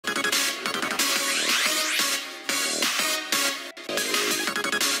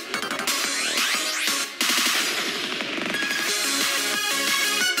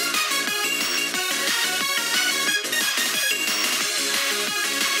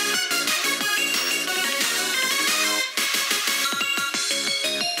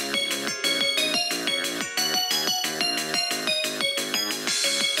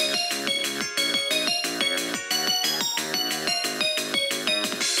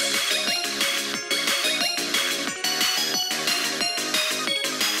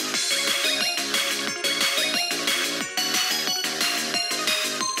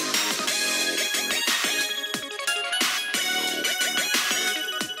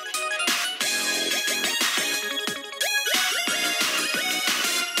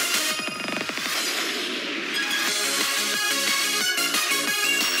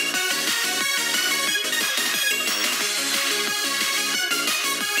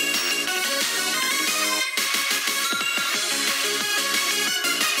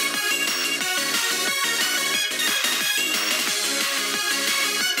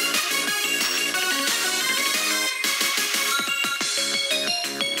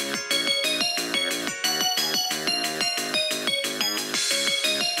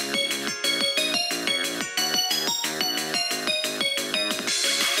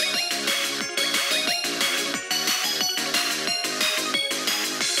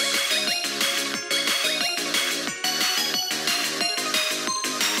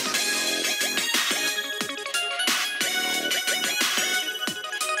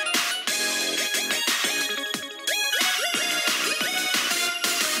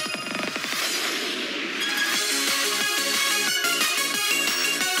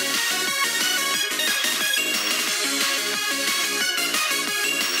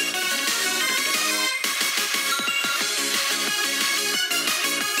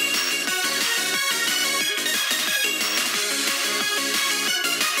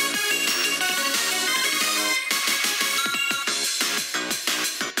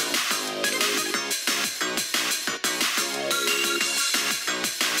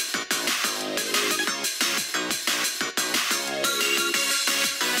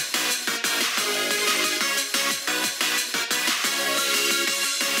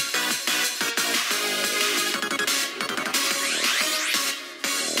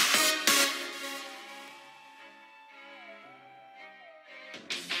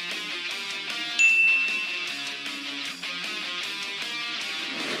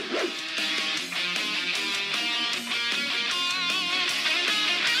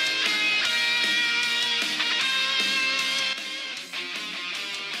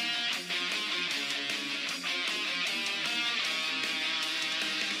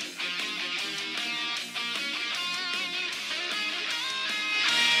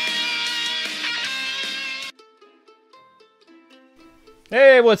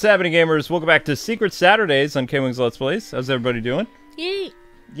Hey, what's happening, gamers? Welcome back to Secret Saturdays on KwingsLetsPlays. How's everybody doing? Yay!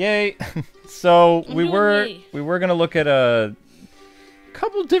 Yay! So we yay. were gonna look at a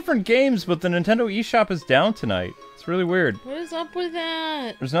couple different games, but the Nintendo eShop is down tonight. It's really weird. What is up with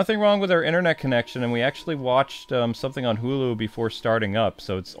that? There's nothing wrong with our internet connection, and we actually watched something on Hulu before starting up,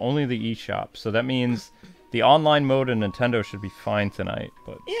 so it's only the eShop. So that means the online mode in Nintendo should be fine tonight.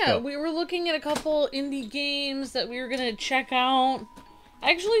 But yeah, still. we were looking at a couple indie games that we were gonna check out.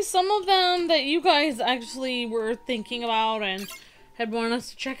 Actually, some of them that you guys actually were thinking about and had wanted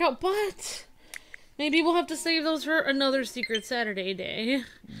us to check out, but maybe we'll have to save those for another Secret Saturday day.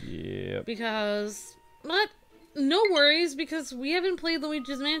 Yeah. Because, but no worries, because we haven't played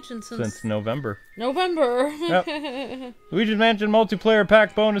Luigi's Mansion since November. Yep. Luigi's Mansion multiplayer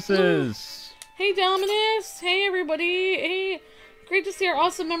pack bonuses. Hey Dominus! Hey everybody! Hey, great to see our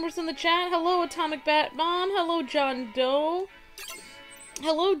awesome members in the chat. Hello Atomic Bat Bomb. Hello John Doe.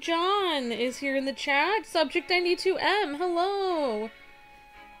 Hello John is here in the chat. Subject 92M. Hello.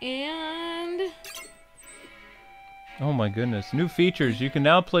 And oh my goodness, new features. You can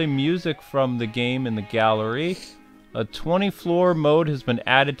now play music from the game in the gallery. A 20-floor mode has been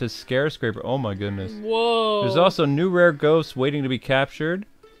added to Scarescraper. Oh my goodness. whoa. There's also new rare ghosts waiting to be captured.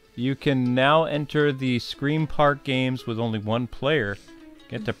 You can now enter the Scream Park games with only one player.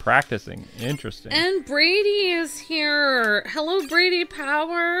 Get to practicing. Interesting. And Brady is here. Hello Brady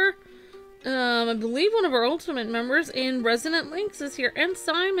Power. I believe one of our Ultimate members, and Resident Links is here, and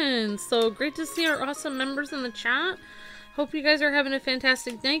Simon. So great to see our awesome members in the chat. Hope you guys are having a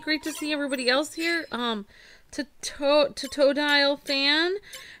fantastic night. Great to see everybody else here. Totodile Fan,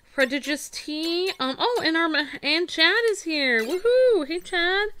 Prodigious T. And Chad is here. Woohoo! Hey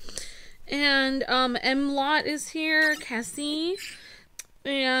Chad. And M-Lot is here. Cassie.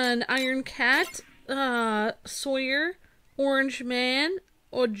 And Iron Cat. Sawyer. Orange Man.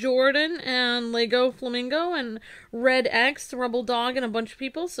 Or Jordan and Lego Flamingo and Red X, Rebel Dog, and a bunch of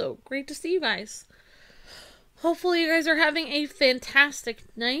people. So great to see you guys. Hopefully you guys are having a fantastic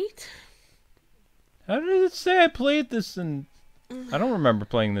night. How did it say I played this in... I don't remember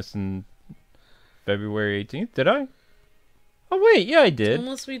playing this in February 18th. Did I? Oh wait, yeah I did.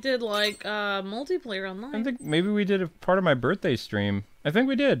 Unless we did like multiplayer online. I think maybe we did a part of my birthday stream. I think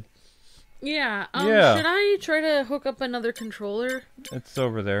we did. Yeah. Yeah. Should I try to hook up another controller? It's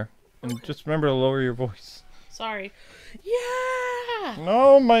over there. And just remember to lower your voice. Sorry. Yeah!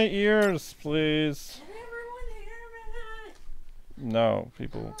 No, my ears, please. Can everyone hear me? No,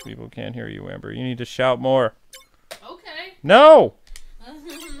 people can't hear you, Amber. You need to shout more. Okay. No!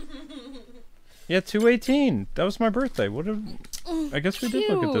 Yeah, 2/18. That was my birthday. What? I guess we did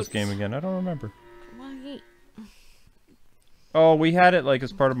look at this game again. I don't remember. Why? Oh, we had it like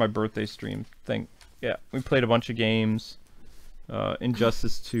as part of my birthday stream thing. Yeah, we played a bunch of games.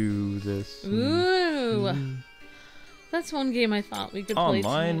 Injustice 2, this. Ooh. That's one game I thought we could play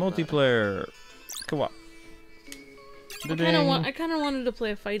online tonight, multiplayer. Co-op. I kind of wanted to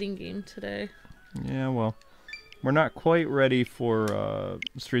play a fighting game today. Yeah, well, we're not quite ready for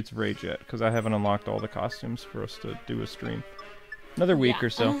Streets of Rage yet because I haven't unlocked all the costumes for us to do a stream. Another week or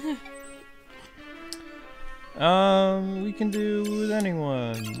so. We can do with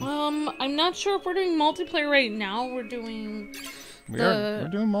anyone. I'm not sure if we're doing multiplayer right now. We're doing We're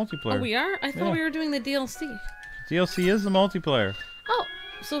doing multiplayer. Oh, we are? I thought we were doing the DLC. DLC is the multiplayer. Oh,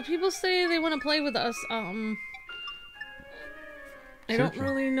 so people say they want to play with us. I don't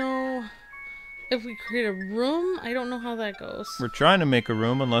really know if we create a room. I don't know how that goes. We're trying to make a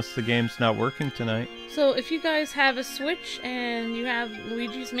room unless the game's not working tonight. So if you guys have a Switch and you have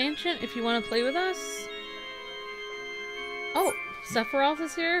Luigi's Mansion, if you want to play with us. Oh, Sephiroth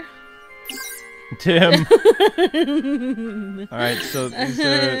is here. Tim. Alright, so these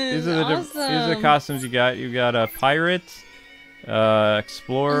are the costumes you got. You got a pirate,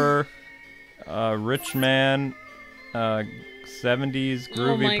 explorer, rich man, 70s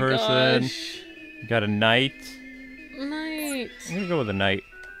groovy person. Gosh. You got a knight. Knight. I'm gonna go with a knight.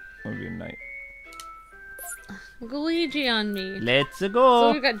 I'm gonna be a knight. Luigi on me. Let's go.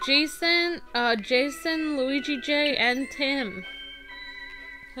 So we've got Jason, Luigi J, and Tim.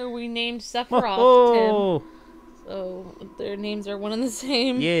 Who we named Sephiroth Tim. So their names are one and the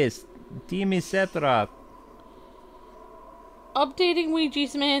same. Yes, Team is Sephiroth. Updating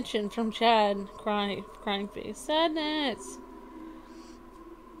Luigi's Mansion from Chad. Crying face. Sadness.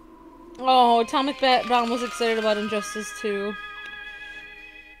 Oh, Atomic Bat Bomb was excited about Injustice 2.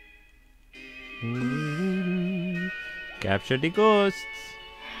 Capture the ghosts.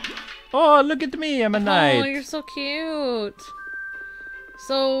 Oh, look at me, I'm a knight. Oh, you're so cute.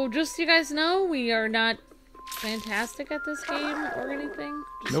 So, just so you guys know, we are not fantastic at this game or anything.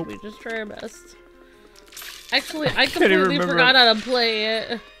 Nope. We just try our best. Actually, I completely forgot how to play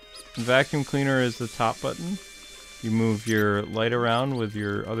it. Vacuum cleaner is the top button. You move your light around with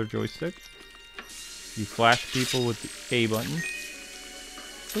your other joystick. You flash people with the A button.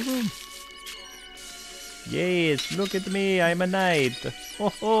 Boom. Yes, look at me, I'm a knight. Ho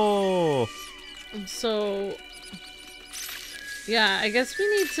ho! So, yeah, I guess we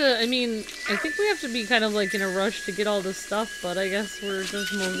need to, I mean, I think we have to be kind of like in a rush to get all this stuff, but I guess we're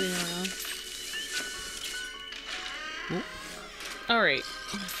just moving around. Alright.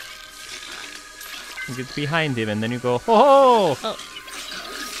 You get behind him and then you go, ho ho! Oh.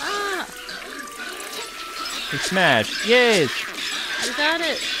 Ah! You smash, yes! You got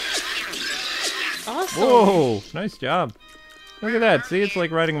it! Awesome! Whoa, nice job. Look at that, see, it's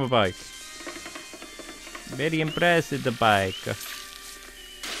like riding a bike. Very impressive, the bike.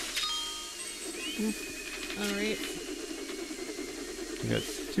 Alright. You got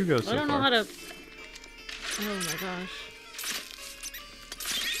 2 ghosts so I don't know far. how to... Oh my gosh.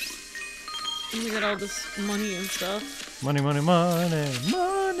 And we got all this money and stuff. Money, money, money,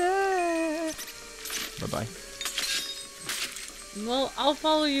 money! Bye-bye. Well, I'll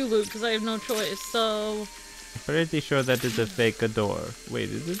follow you, Luke, because I have no choice, so... Pretty sure that is a fake door. Wait,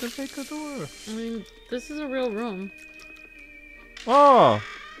 is it a fake door? I mean, this is a real room. Oh!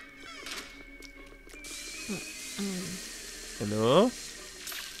 Hello?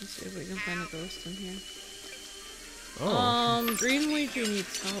 Let's see if we can find a ghost in here. Oh. Green Luigi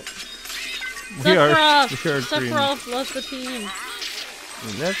needs help. We are Sephiroth left the team.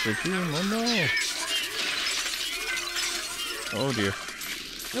 We left the team, oh no. Oh dear.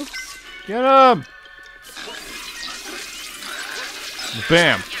 Oops. Get him!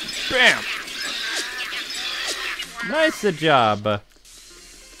 Bam! Bam! Nice job!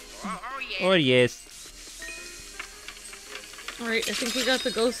 Oh yes. Alright, I think we got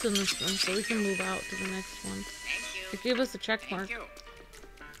the ghost in this one, so we can move out to the next one. It gave us a check mark.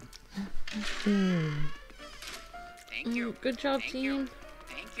 Good job, team.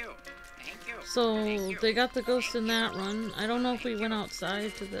 So, they got the ghost in that run. I don't know if we went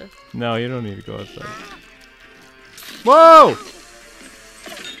outside to the... No, you don't need to go outside. Whoa!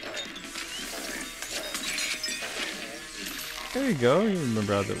 There you go, you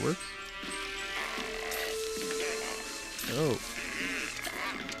remember how that works. Oh.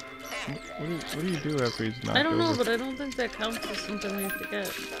 What do you do after he's knocked over? I don't know, but I don't think that counts as something we have to get.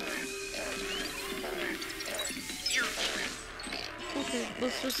 Okay,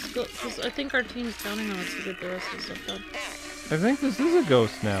 let's just go, because I think our team's counting on us to get the rest of the stuff done. I think this is a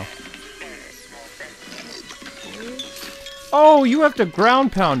ghost now. Oh, you have to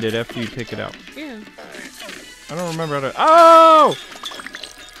ground pound it after you take it out. Yeah. I don't remember how to... Oh!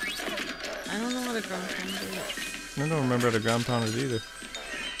 I don't know how to ground pound it. I don't remember how to ground pound it either.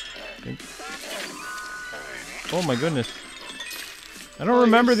 Oh my goodness. I don't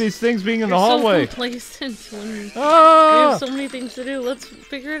remember these things being in the hallway. So complacent when we Ah! have so many things to do. Let's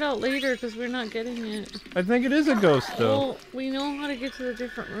figure it out later because we're not getting it. I think it is a ghost though. Well, we know how to get to the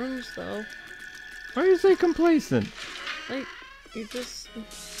different rooms though. Why do you say complacent? Like, you just...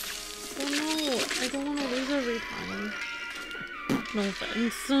 Oh no, I don't want to lose every time. No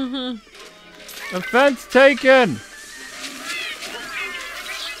offense. Offense taken!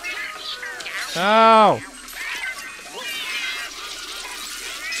 Ow!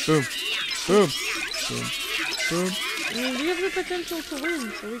 Boom. Boom. Boom. Boom. I mean, we have the potential to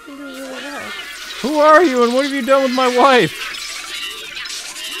win, so we can do really well. Who are you and what have you done with my wife?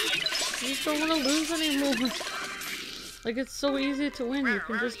 You just don't want to lose anymore. Like, it's so easy to win. You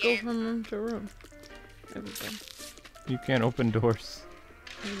can just go from room to room. There we go. You can't open doors.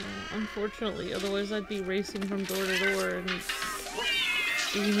 I know, unfortunately. Otherwise, I'd be racing from door to door and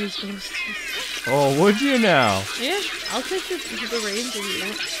doing these ghosts. Oh, would you now? Yeah, I'll take the reins if you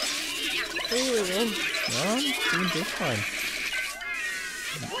want. Totally will. No, I'm doing just fine.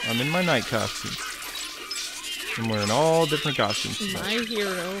 I'm in my night costume. I'm wearing all different costumes tonight. My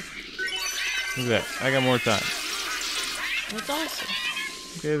hero. Look at that. I got more time. That's awesome.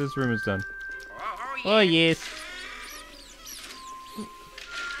 Okay, this room is done. Oh, yes.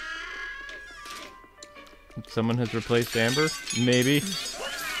 Someone has replaced Amber? Maybe.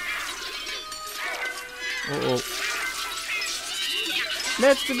 Uh-oh.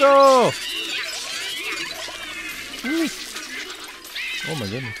 Let's go! Woo. Oh my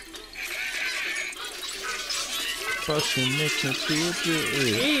goodness. Fucking makes me feel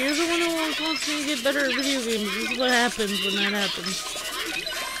good. Hey, you're the one who always wants me to get better at video games. This is what happens when that happens.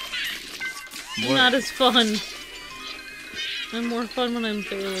 What? Not as fun. I'm more fun when I'm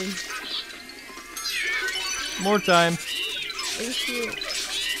failing. More time. Thank you.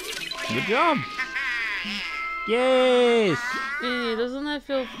 Good job. Yes. Hey, doesn't that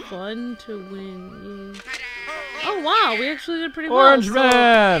feel fun to win? Yeah. Oh wow, we actually did pretty well. Orange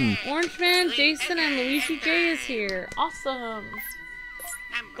Man. Orange Man, Jason, and Luigi J is here. Awesome.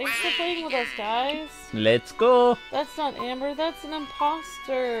 Thanks for playing with us, guys. Let's go. That's not Amber, that's an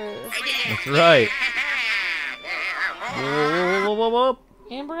imposter. That's right. Whoa, whoa, whoa, whoa.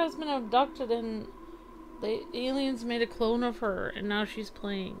 Amber has been abducted and the aliens made a clone of her, and now she's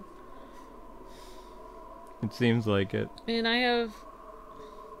playing. It seems like it. And I have...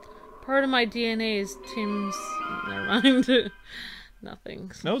 part of my DNA is Tim's... Never mind.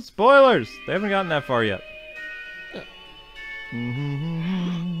 Nothing. No spoilers. They haven't gotten that far yet.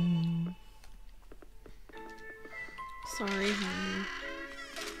 Sorry, honey.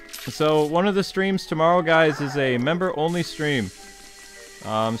 So one of the streams tomorrow, guys, is a member-only stream.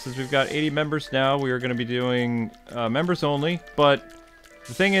 Since we've got 80 members now, we are going to be doing members only. But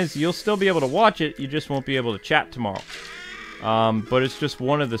the thing is, you'll still be able to watch it. You just won't be able to chat tomorrow. But it's just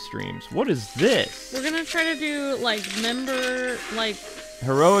one of the streams. What is this? We're gonna try to do, like, member, like...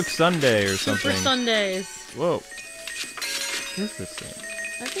 Heroic Sunday or something. Super Sundays. Whoa. What is this thing?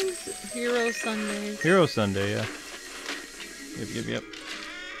 I think it's Hero Sundays. Hero Sunday, yeah. Yep.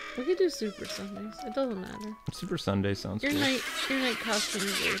 We could do Super Sundays. It doesn't matter. Super Sunday sounds Your cool. night costume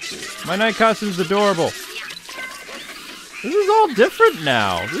is very cute. My night costume's adorable. This is all different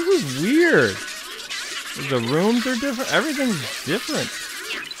now. This is weird. The rooms are different. Everything's different.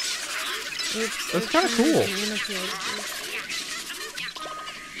 That's kind of cool.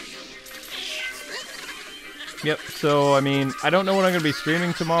 Yep, so, I mean, I don't know what I'm going to be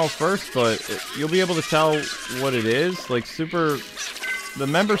streaming tomorrow first, but you'll be able to tell what it is. Like, the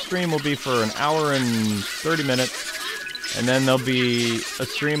member stream will be for an hour and 30 minutes, and then there'll be a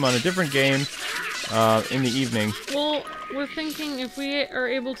stream on a different game in the evening. Well, we're thinking if we are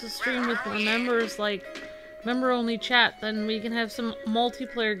able to stream with more members, like, member-only chat, then we can have some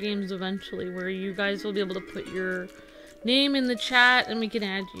multiplayer games eventually, where you guys will be able to put your name in the chat, and we can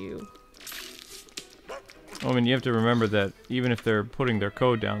add you. I mean, you have to remember that even if they're putting their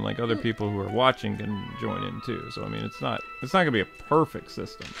code down, like, other people who are watching can join in too. So, I mean, it's not going to be a perfect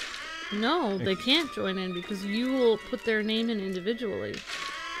system. No, they can't join in because you will put their name in individually.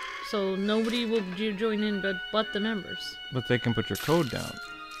 So nobody will join in but the members. But they can put your code down.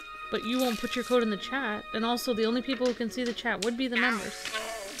 But you won't put your code in the chat. And also, the only people who can see the chat would be the members.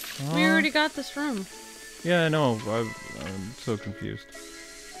 We already got this room. Yeah, I know. I'm so confused.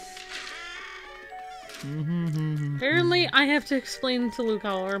 Apparently, I have to explain to Luke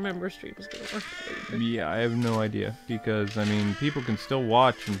how our member stream is going to work. Yeah, I have no idea. Because, I mean, people can still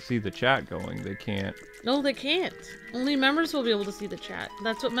watch and see the chat going. They can't. No, they can't. Only members will be able to see the chat.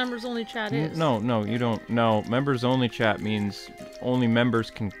 That's what members-only chat is. No, you don't. No, members-only chat means only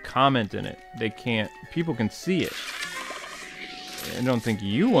members can comment in it. They can't. People can see it. I don't think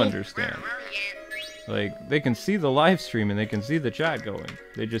you understand. Like, they can see the live stream and they can see the chat going.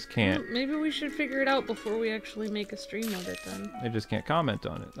 They just can't. Well, maybe we should figure it out before we actually make a stream of it then. They just can't comment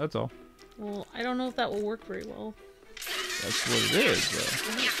on it. That's all. Well, I don't know if that will work very well. That's what it is, though.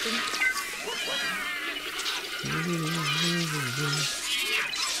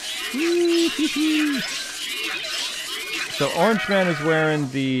 So Orange Man is wearing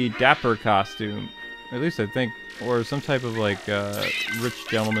the dapper costume. At least I think. Or some type of, like, rich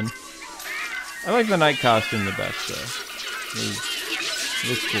gentleman. I like the night costume the best, though. It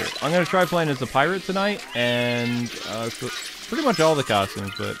looks cool. I'm going to try playing as a pirate tonight, and so pretty much all the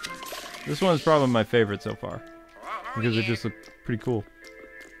costumes, but this one is probably my favorite so far. Because it just looks pretty cool.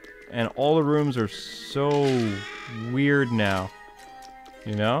 And all the rooms are so weird now.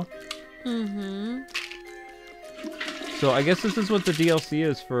 You know? Mm-hmm. So I guess this is what the DLC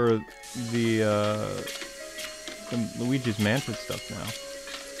is for the Luigi's Mansion stuff now.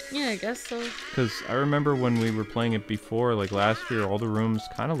 Yeah, I guess so. Because I remember when we were playing it before, like last year, all the rooms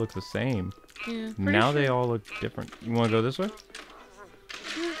kind of look the same. Yeah. Now they all look different. You want to go this way?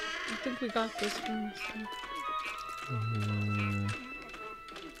 Yeah, I think we got this room. So.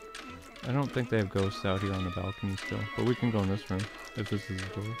 I don't think they have ghosts out here on the balcony still, but we can go in this room if this is a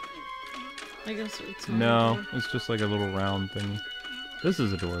door. I guess it's not No, a door. it's just like a little round thingy. This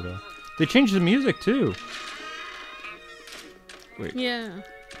is a door though. They changed the music too. Wait. Yeah.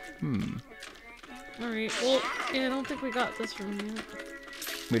 Alright, well, yeah, I don't think we got this room yet.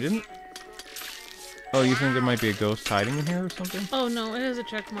 We didn't? Oh, you think there might be a ghost hiding in here or something? Oh no, it has a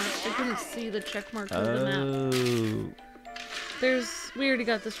check mark. I couldn't see the check mark on the map. We already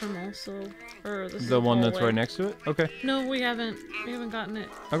got this room also. Or this is The one that's hallway. right next to it? Okay. No, we haven't gotten it.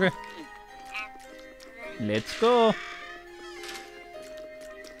 Okay. Let's go.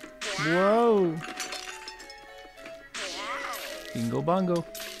 Whoa. Bingo bongo.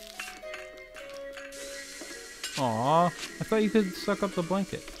 Aw, I thought you could suck up the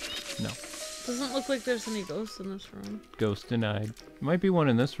blanket. No. Doesn't look like there's any ghosts in this room. Ghost denied. Might be one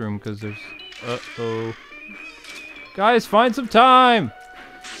in this room because there's... Uh-oh. Guys, find some time!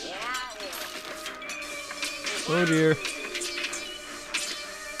 Oh dear.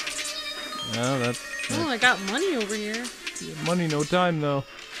 No, that's... Oh, I got money over here. Money, no time though.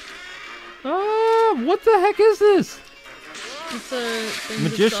 Ah, what the heck is this? It's a thing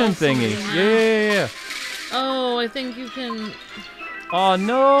Magician thingy. Yeah. Oh, I think you can... Oh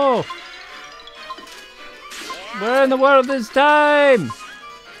no! Where in the world is time?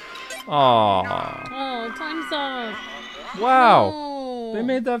 Aww. Oh, time's up. Wow. No. They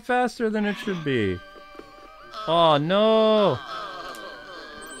made that faster than it should be. Oh no.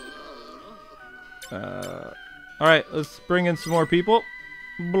 Alright, let's bring in some more people.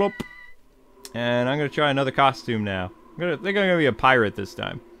 Bloop. And I'm gonna try another costume now. I think I'm gonna be a pirate this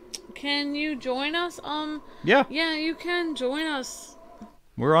time. Can you join us? Yeah. Yeah, you can join us.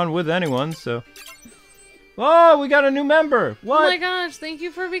 We're on with anyone, so. Oh, we got a new member. What? Oh my gosh, thank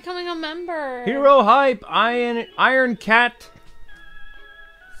you for becoming a member. Hero Hype, Iron Cat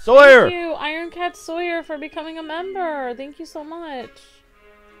Sawyer. Thank you, Iron Cat Sawyer, for becoming a member. Thank you so much.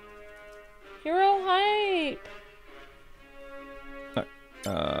 Hero Hype.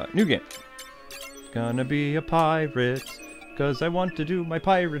 New game. Gonna be a pirate, 'cause I want to do my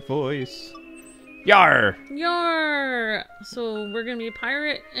pirate voice. Yar! Yar! So we're gonna be a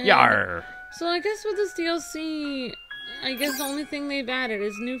pirate. And Yar! so I guess with this DLC, I guess the only thing they've added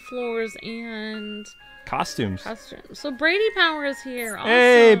is new floors and Costumes. costumes. So Brady Power is here. Awesome.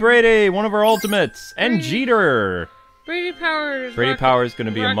 Hey, Brady, one of our ultimates. And Brady. Jeter. Brady Power is Brady Power is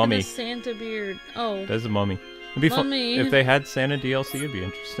gonna be a rocking mummy. the Santa beard. Oh. That's a mummy. It'd be fun Mummy. if they had Santa DLC. It'd be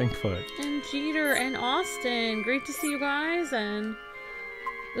interesting, but And Jeter and Austin. Great to see you guys, and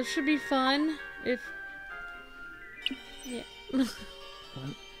this should be fun. If yeah.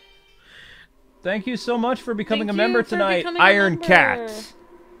 thank you so much for becoming Thank a member you for tonight, becoming a Iron member. Cat.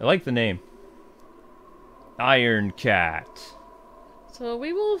 I like the name. Iron Cat. So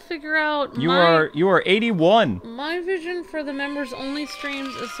we will figure out. You are 81. My vision for the members only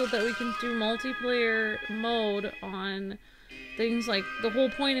streams is so that we can do multiplayer mode on things like, the whole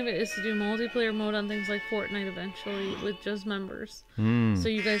point of it is to do multiplayer mode on things like Fortnite eventually with just members. So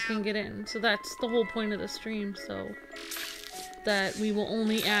you guys can get in. So that's the whole point of the stream, so that we will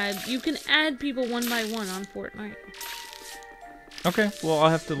only add, you can add people one by one on Fortnite. Okay, well I'll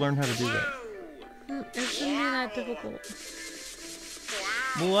have to learn how to do that. It shouldn't be that difficult.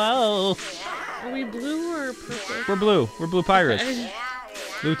 Whoa. Are we blue or purple? We're blue. We're blue pirates. Okay.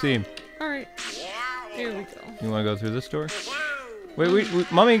 Blue team. Alright. Here we go. You want to go through this door? Wait, we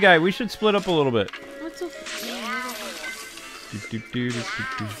mummy guy, we should split up a little bit. What's up?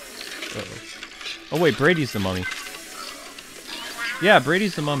 Uh-oh. Oh wait, Brady's the mummy. Yeah,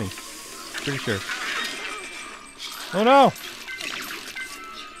 Brady's the mummy. Pretty sure. Oh no!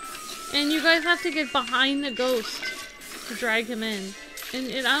 And you guys have to get behind the ghost to drag him in.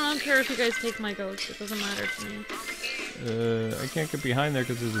 And I don't care if you guys take my ghost. It doesn't matter to me. I can't get behind there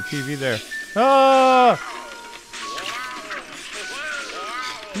because there's a TV there. Ah!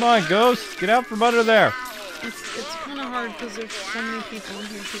 Come on, ghost! Get out from under there! It's kind of hard because there's so many people in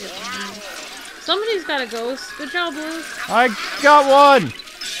here to get behind me. Somebody's got a ghost. Good job, Blues. I got one!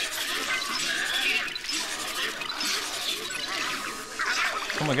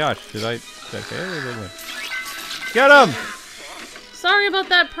 Oh my gosh, did I fail or did I win? Get him! Sorry about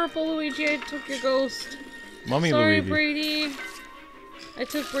that, Purple Luigi. I took your ghost. Mummy Sorry, Luigi. Brady. I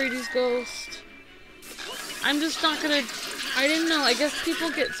took Brady's ghost. I'm just not gonna... I didn't know. I guess people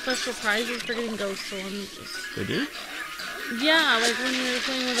get special prizes for getting ghosts, so I'm just... They do? Yeah, like when you're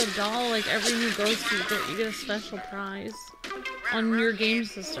playing with a doll, like every new ghost you get a special prize on your game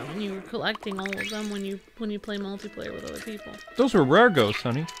system, and you're collecting all of them when you play multiplayer with other people. Those were rare ghosts,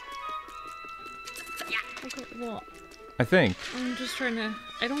 honey. Okay, well, I think. I'm just trying to...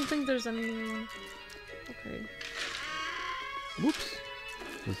 I don't think there's anything... Okay. Whoops.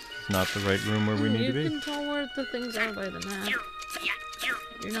 This is not the right room where we need to be. You can tell where the things are by the map.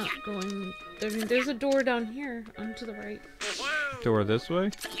 You're not going... I mean, there's a door down here, to the right. Door this way?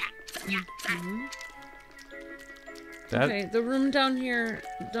 Mm-hmm. That... Okay, the room down here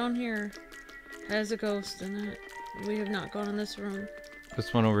has a ghost in it. We have not gone in this room.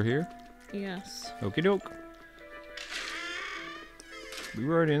 This one over here? Yes. Okie doke. We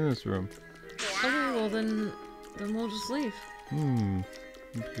were already in this room. Okay, well then we'll just leave.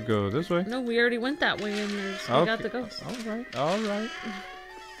 You could go this way. No, we already went that way, and we got the ghost. Alright, alright.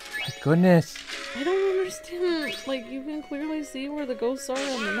 My goodness. I don't understand. Like, you can clearly see where the ghosts are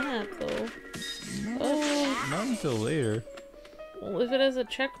on the map, though. Not until later. Well, if it has a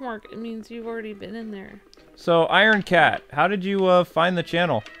check mark, it means you've already been in there. So, Iron Cat, how did you find the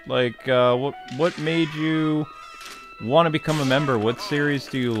channel? Like, what made you want to become a member? What series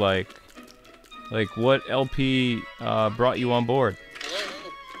do you like? Like, what LP brought you on board?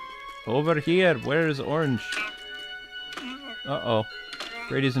 Over here, where's Orange? Uh-oh.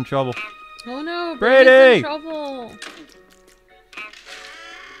 Brady's in trouble. Oh no, Brady! Brady's in trouble!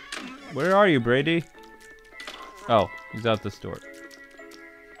 Where are you, Brady? Oh, he's out this door.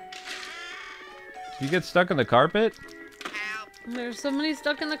 Did you get stuck in the carpet? There's somebody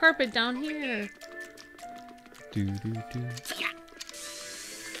stuck in the carpet down here.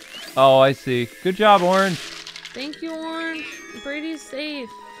 Oh, I see. Good job, Orange. Thank you, Orange. Brady's safe.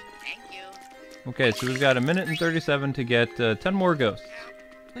 Okay, so we've got 1 minute and 37 to get 10 more ghosts.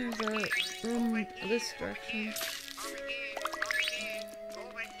 There's a room this direction.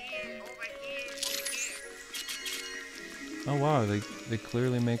 Oh wow, they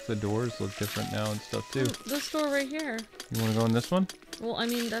clearly make the doors look different now and stuff too. This door right here. You want to go in this one? Well, I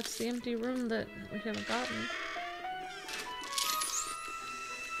mean, that's the empty room that we haven't gotten.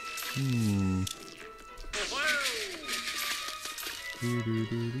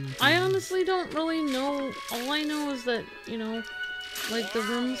 I honestly don't really know. All I know is that, you know, like the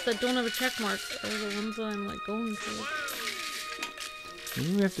rooms that don't have a check mark are the ones that I'm like going for.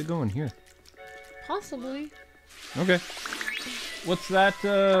 Maybe we have to go in here. Possibly. Okay. What's that,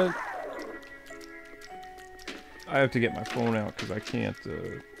 I have to get my phone out because I can't,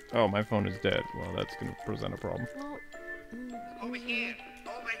 oh, my phone is dead. Well, that's going to present a problem. Well, over here.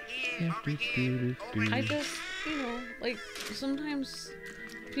 I just, you know, like, sometimes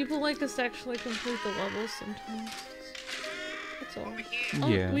people like us to actually complete the levels sometimes. That's all. Oh,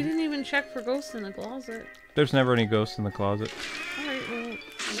 Yeah. We didn't even check for ghosts in the closet. There's never any ghosts in the closet. Alright, well,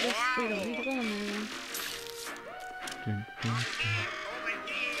 I guess we don't need to go in there then.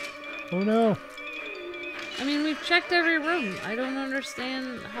 Oh no! I mean, we've checked every room. I don't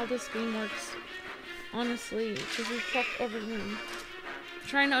understand how this game works. Honestly, because we've checked every room. I'm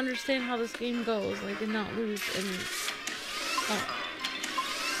trying to understand how this game goes, like, and not lose any...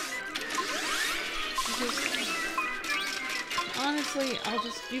 Honestly,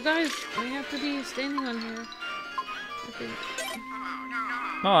 you guys, we have to be standing on here. I think.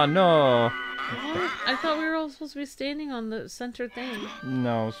 Oh no! What? I thought we were all supposed to be standing on the center thing.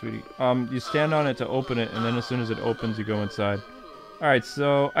 No, sweetie. You stand on it to open it, and then as soon as it opens, you go inside. Alright,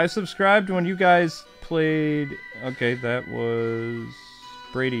 so I subscribed when you guys played... Okay, that was...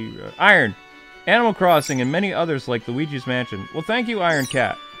 Brady... Iron! Animal Crossing and many others like Luigi's Mansion. Well, thank you, Iron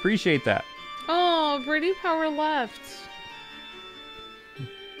Cat. Appreciate that. Oh, Brady Power left.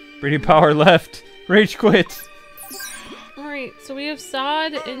 Brady Power left. Rage quit. Alright, so we have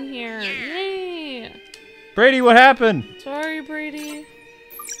Sod in here. Yay! Brady, what happened? Sorry, Brady.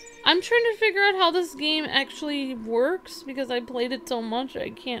 I'm trying to figure out how this game actually works because I played it so much I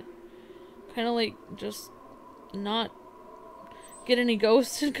can't kind of like just not get any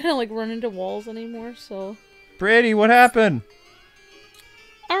ghosts and kind of like run into walls anymore, so. Brady, what happened?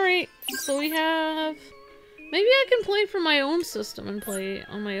 Alright, so we have... Maybe I can play from my own system and play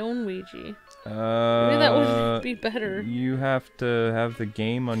on my own Ouija. Maybe that would be better. You have to have the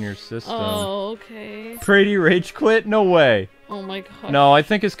game on your system. Oh, okay. Brady rage quit? No way. Oh my god. No, I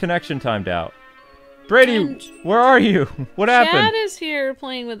think his connection timed out. Brady, And where are you? What happened? Chad is here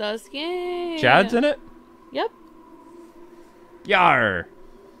playing with us. Yay! Chad's in it? Yep. Yar!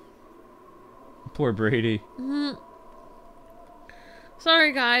 Poor Brady.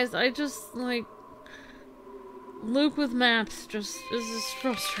 Sorry guys, I just like... Luke with maps just is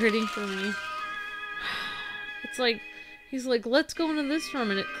frustrating for me. It's like, he's like, let's go into this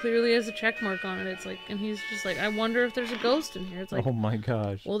room, and it clearly has a check mark on it. It's like, and he's just like, I wonder if there's a ghost in here. It's like, Oh my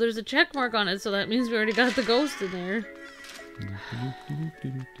gosh. well, there's a check mark on it, so that means we already got the ghost in there.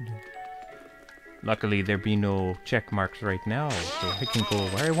 Luckily, there be no check marks right now, so I can go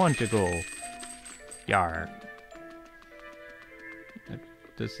where I want to go. Yar.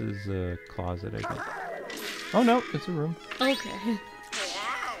 This is a closet, I think. Oh no, it's a room. Okay.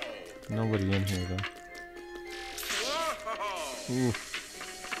 Nobody in here, though. Ooh.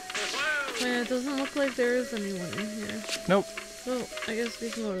 Man, it doesn't look like there is anyone in here. Nope. So, I guess we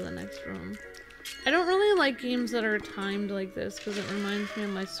can go to the next room. I don't really like games that are timed like this, because it reminds me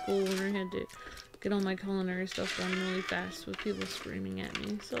of my school when I had to get all my culinary stuff done really fast with people screaming at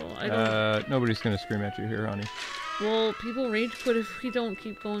me, so I don't... Nobody's gonna scream at you here, honey. Well, people rage quit if we don't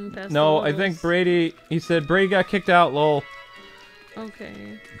keep going past No, the I think levels. Brady, he said Brady got kicked out, lol.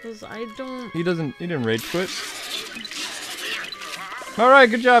 Okay, because I don't... He didn't rage quit. Alright,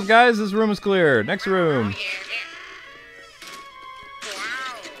 good job, guys. This room is clear. Next room.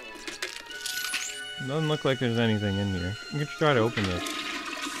 Doesn't look like there's anything in here. We can try to open this.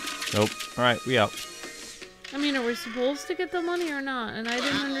 Nope. Alright, we out. I mean, are we supposed to get the money or not? And I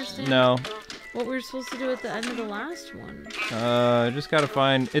didn't understand No. what we were supposed to do at the end of the last one. Just gotta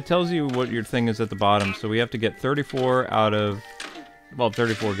find... It tells you what your thing is at the bottom, so we have to get 34 out of... Well,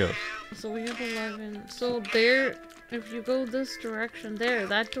 34 ghosts. So we have 11. So there, if you go this direction, there,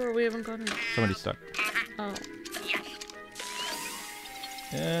 that door we haven't gone in. Somebody's stuck. Oh.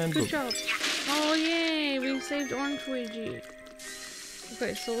 And Good boop. job. Oh, yay! We saved Orange Luigi.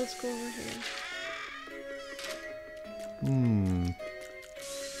 Okay, so let's go over here.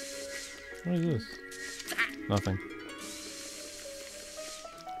 What is this? Nothing.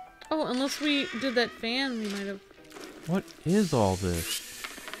 Oh, unless we did that fan, we might have... What is all this?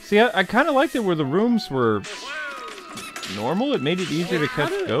 See, I kind of liked it where the rooms were normal. It made it easier to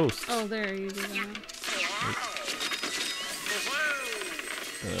catch ghosts. Oh, there, you do that.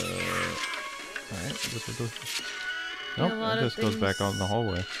 Alright, I guess we'll go... Yeah, Nope, a lot it of just goes back things. out in the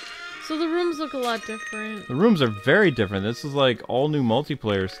hallway. So the rooms look a lot different. The rooms are very different. This is like all new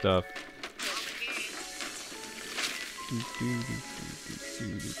multiplayer stuff.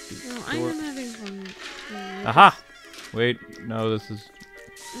 Well, I am having fun. Aha! Wait, no, this is...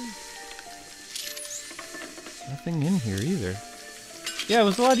 Nothing in here either. Yeah, it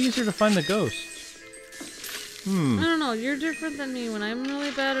was a lot easier to find the ghosts. I don't know, you're different than me. When I'm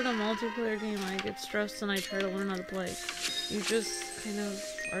really bad at a multiplayer game, I get stressed and I try to learn how to play. You just kind of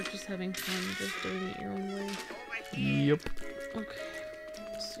are just having fun, just doing it your own way. Yep. Okay,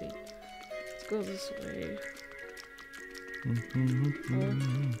 let's see. Let's go this way.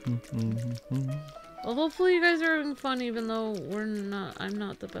 Well, hopefully you guys are having fun, even though I'm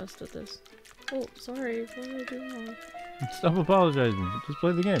not the best at this. Oh, sorry, what did I do wrong? Stop apologizing. Just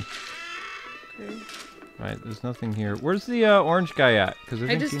play the game. Okay. Right, there's nothing here. Where's the orange guy at? Because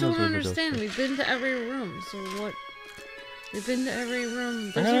I just don't understand. We've been to every room, so what? We've been to every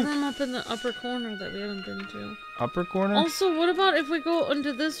room. There's a room up in the upper corner that we haven't been to. Upper corner? Also, what about if we go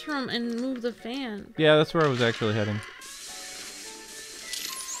into this room and move the fan? Yeah, that's where I was actually heading.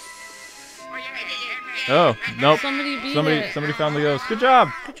 Oh, nope. Somebody beat it. Somebody found the ghost. Good job!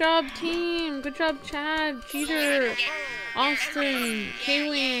 Good job, team. Good job, Chad, Cheater, Austin,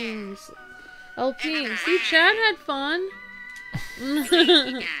 Kwings, LP. See, Chad had fun.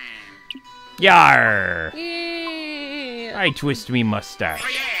 Yar! Yay! I twist me mustache.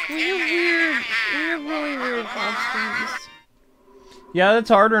 We have really weird costumes. Yeah, that's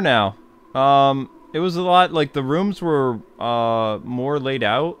harder now. It was a lot, like, the rooms were, more laid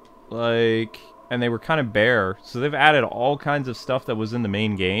out, like, and they were kind of bare. So they've added all kinds of stuff that was in the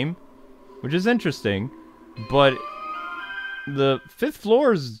main game, which is interesting, but the 5th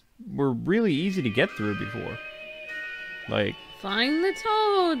floors were really easy to get through before. Like... Find the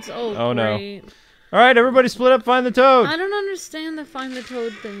toads! Oh great. No. Alright, everybody split up, find the toad! I don't understand the find the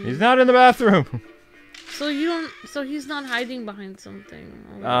toad thing. He's not in the bathroom! So he's not hiding behind something.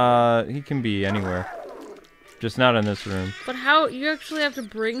 He can be anywhere. Just not in this room. But how, you actually have to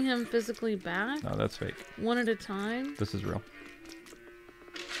bring him physically back? No, that's fake. One at a time? This is real.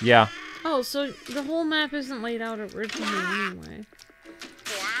 Yeah. Oh, so the whole map isn't laid out originally anyway.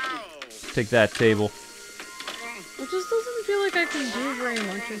 Take that, table. It just doesn't feel like I can do very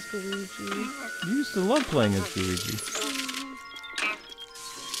much as Luigi. You used to love playing as Luigi.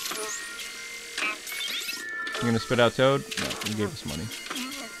 You gonna spit out Toad? No, you gave us money.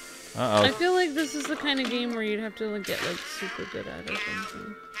 Uh-oh. I feel like this is the kind of game where you'd have to like, get like super good at or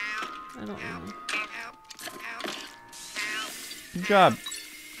something. I don't know. Good job.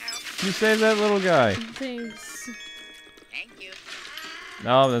 You saved that little guy. Thanks. Thank you.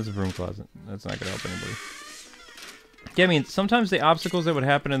 No, that's a broom closet. That's not gonna help anybody. Yeah, I mean, sometimes the obstacles that would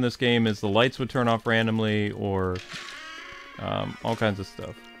happen in this game is the lights would turn off randomly, or all kinds of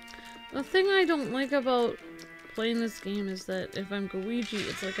stuff. The thing I don't like about playing this game is that if I'm Luigi,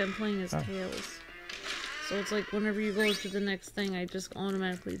 it's like I'm playing as Tails. So it's like whenever you go to the next thing, I just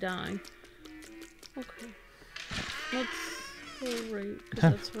automatically die. Okay. Let's go right,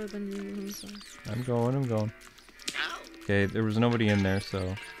 because that's where the new rooms are. I'm going. Okay, there was nobody in there,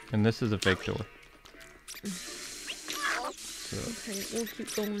 so... And this is a fake door. So. Okay, we'll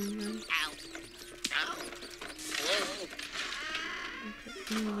keep going then.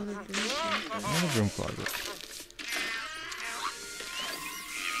 Okay, Another broom closet.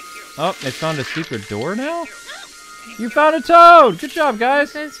 Oh, they found a secret door now? You found a toad! Good job,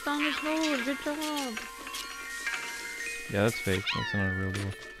 guys! You guys found a toad. Good job. Yeah, that's fake. That's not a real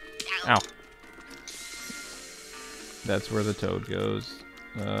door. Ow. That's where the toad goes.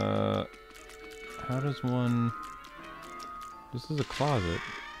 How does one... This is a closet.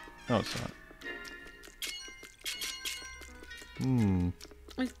 No, it's not.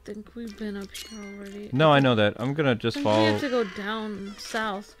 I think we've been up here already. No, I know that. I'm gonna just follow... We have to go down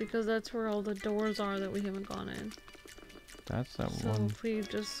south because that's where all the doors are that we haven't gone in. That's that So one. if we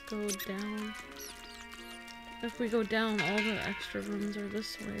just go down... If we go down, all the extra rooms are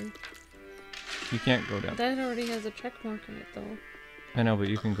this way. You can't go down. That already has a check mark in it, though. I know, but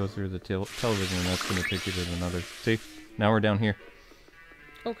you can go through the television and that's gonna take you to another... See? Now we're down here.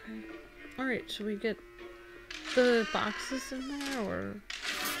 Okay. Alright, should we get the boxes in there, or...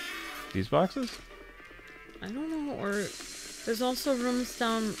 These boxes? I don't know, or... There's also rooms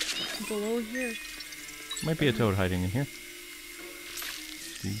down below here. Might be a toad hiding in here.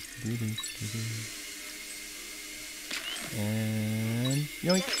 And...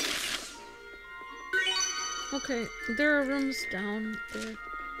 yoink! Okay, there are rooms down there.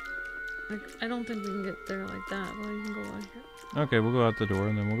 Like, I don't think we can get there like that, but we can go out here. Okay, we'll go out the door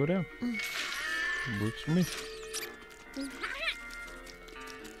and then we'll go down. Works for me.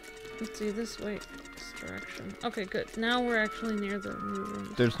 Let's see, this way. This direction. Okay, good. Now we're actually near the new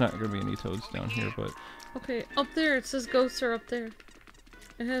room. There's not gonna be any toads down here, but... Okay, up there. It says ghosts are up there.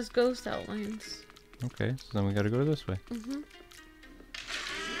 It has ghost outlines. Okay, so then we gotta go this way. It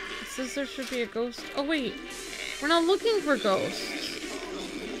says there should be a ghost. Oh, wait. We're not looking for ghosts.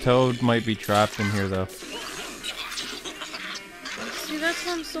 Toad might be trapped in here, though. See, that's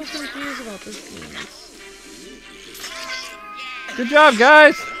why I'm so confused about this game. Good job,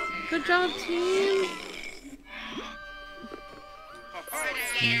 guys! Good job, team!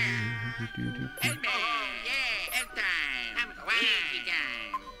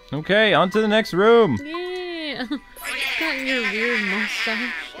 Okay, on to the next room! Yeah! Got your weird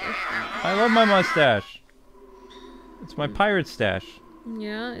mustache. I love my mustache. It's my pirate stash.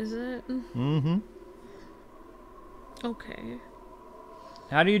 Yeah, is it? Mm-hmm. Okay.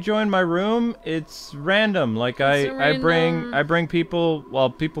 How do you join my room? It's random. Like I bring people. Well,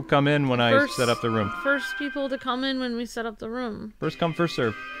 people come in when I set up the room. First people to come in when we set up the room. First come, first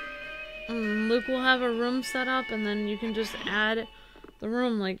serve. Luke will have a room set up, and then you can just add the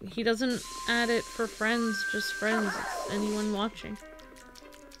room. Like, he doesn't add it for friends, just friends. It's anyone watching.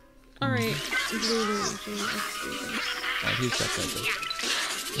 Alright, Blue Luigi, let's do this. He's got that though.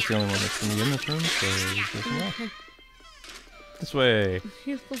 That's the only one that's gonna be in this room, so he's doing well. This way.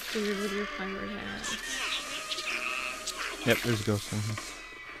 You look weird with your pirate hat. Yep, there's a ghost in here.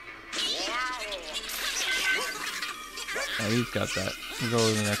 Oh, he's got that. We'll go to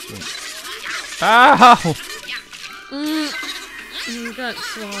the next room. Ow! You got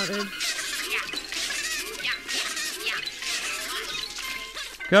swatted.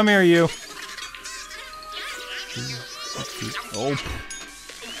 Come here, you. Oh.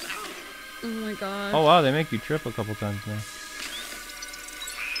 Oh my god. Oh wow, they make you trip a couple times now.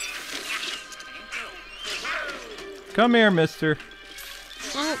 Come here, mister.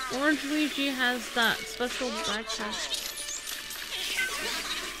 Oh, Orange Luigi has that special backpack.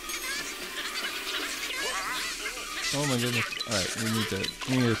 Oh my goodness. Alright,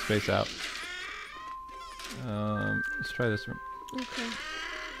 we need to space out. Let's try this room. Okay.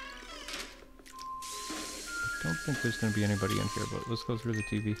 I don't think there's gonna be anybody in here, but let's go through the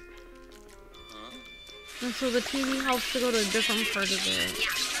TV. And so the TV helps to go to a different part of the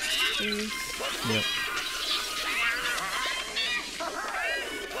place. Yep.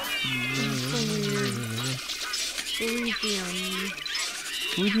 That's so weird. Luigi on me.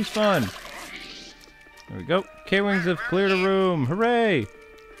 Luigi's fun. There we go. Kwings have cleared a room. Hooray!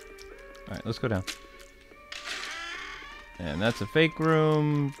 Alright, let's go down. And that's a fake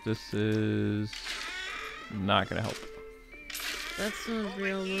room. This is not gonna help. That's not a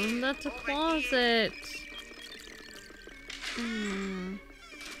real room. That's a closet.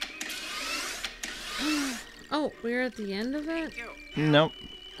 Oh, we're at the end of it? Nope.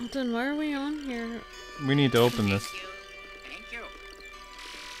 Then why are we on here? We need to open this.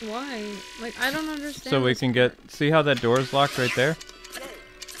 Why? Like, I don't understand. So we can get... See how that door is locked right there?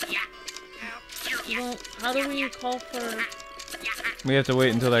 Well, how do we call for... We have to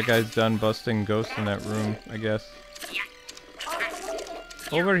wait until that guy's done busting ghosts in that room, I guess.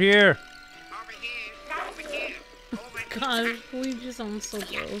 Over here! God, we just sound so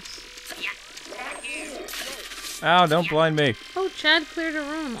gross. Ow, don't blind me. Oh, Chad cleared a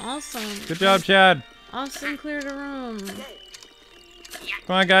room. Awesome. Good job, Chad. Austin cleared a room.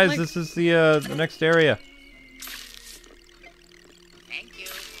 Come on, guys. Like, this is the next area.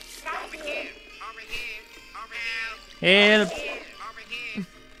 Help!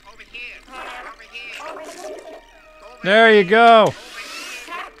 There you go!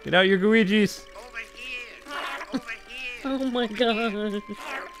 Get out your Luigis! Oh my god.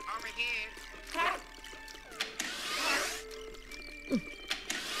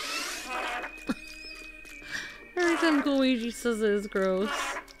 Every time Luigi says it is gross.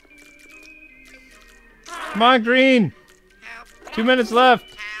 Come on, Green! 2 minutes left!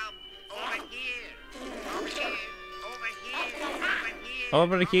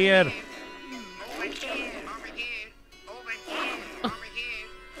 Over here!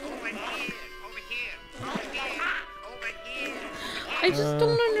 I just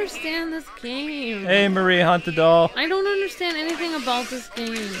don't understand this game. Hey, Marie, hunt the doll. I don't understand anything about this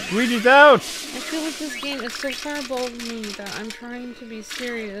game. Luigi's out! I feel like this game is so far above me that I'm trying to be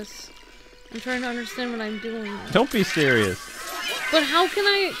serious. I'm trying to understand what I'm doing. Don't be serious. But how can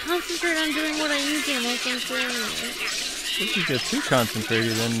I concentrate on doing what I need to unless I'm serious? If you get too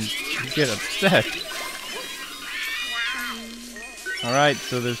concentrated, then you get upset. Alright,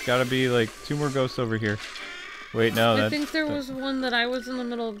 so there's gotta be like 2 more ghosts over here. Wait, no, I think there was one that I was in the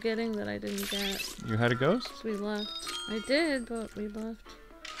middle of getting that I didn't get. You had a ghost? So we left. I did, but we left.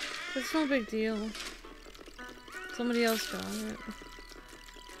 It's no big deal. Somebody else got it.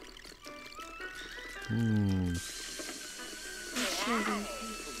 It's no big deal.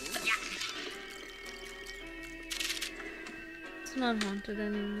 It's not haunted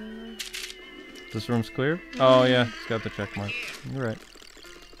anymore. This room's clear? Oh yeah, it's got the check mark. You're right.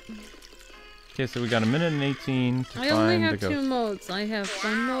 Okay, so we got 1:18 to I find only the have ghost. 2 modes. I have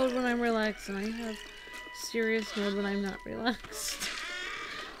fun mode when I'm relaxed, and I have serious mode when I'm not relaxed.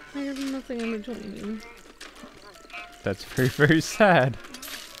 I have nothing in between. That's very, very sad.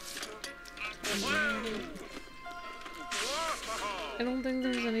 I don't think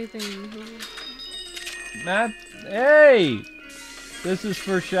there's anything in here. Matt, hey! This is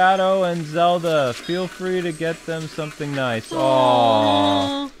for Shadow and Zelda. Feel free to get them something nice.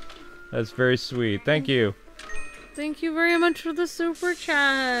 Aww. That's very sweet. Thank you. Thank you very much for the super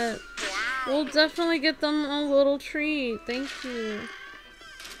chat. We'll definitely get them a little treat. Thank you.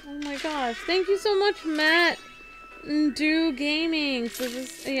 Oh my gosh. Thank you so much, Matt. Do Gaming. So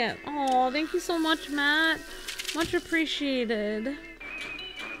this, yeah. Oh, thank you so much, Matt. Much appreciated.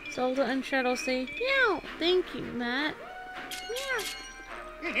 Zelda and Shadow say, meow. Thank you, Matt. Meow.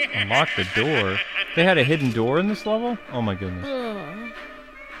 Unlock the door. They had a hidden door in this level? Oh my goodness. Ugh.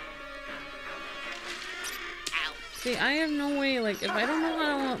 See, I have no way, like, if I don't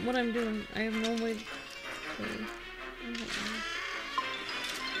know what I'm doing, I have no way to...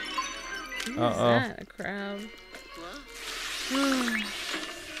 What is that? A crab.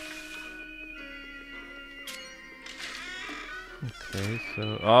 Okay,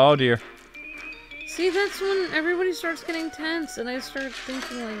 so... Oh dear. See, that's when everybody starts getting tense, and I start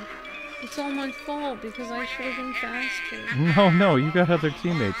thinking, like, it's all my fault because I should have been faster. No, you got other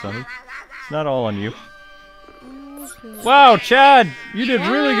teammates, honey. It's not all on you. Okay. Wow, Chad! You did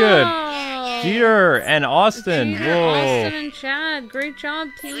really good! Jeter and Austin. Jeter, Whoa. Austin and Chad. Great job,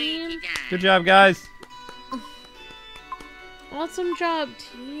 team. Good job, guys. Awesome job,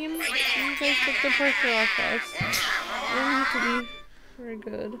 team. You guys took the pressure off us. We don't have to be very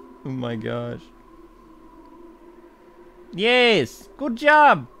good. Oh my gosh. Yes! Good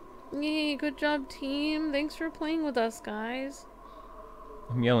job! Yay, good job, team. Thanks for playing with us, guys.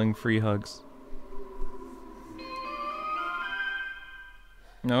 I'm yelling free hugs.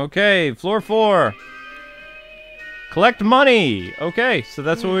 Okay, floor 4. Collect money! Okay, so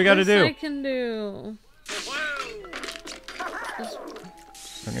that's what we gotta do. I can do. Is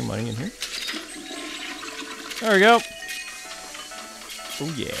there any money in here? There we go.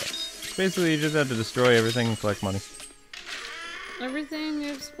 Oh yeah. Basically, you just have to destroy everything and collect money. Everything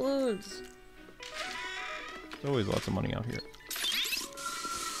explodes. There's always lots of money out here.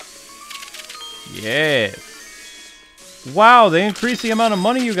 Yes. Wow, they increased the amount of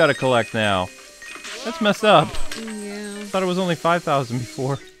money you gotta collect now. That's messed up. Yeah. I thought it was only 5,000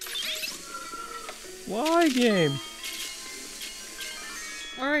 before. Why, game?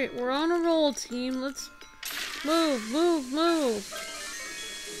 Alright, we're on a roll, team. Let's move, move, move.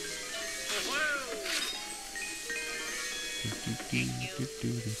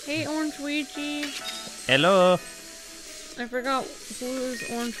 Hey, Orange Ouija. Hello. I forgot who is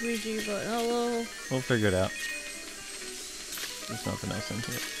Orange Ouija, but hello. We'll figure it out. There's nothing else in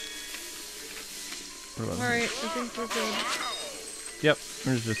here. Alright, I think we're good. Yep,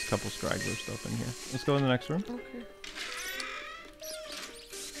 there's just a couple straggler stuff in here. Let's go in the next room. Okay.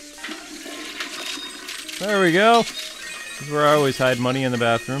 There we go. This is where I always hide money, in the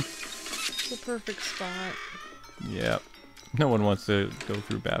bathroom. It's the perfect spot. Yeah. No one wants to go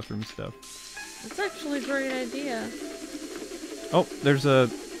through bathroom stuff. It's actually a great idea. Oh, there's a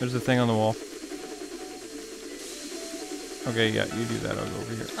thing on the wall. Okay, yeah, you do that. I'll go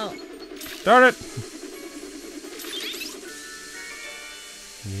over here. Oh. Start it!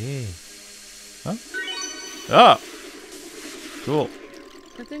 Yeah. Huh? Oh! Cool.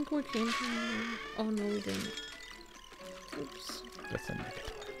 I think we came from there. Oh, no, we didn't. Oops. That's a negative.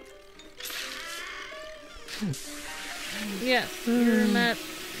 Yes, your map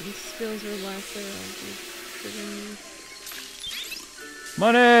skills are left there.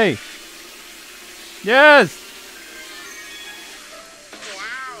 Money! Yes!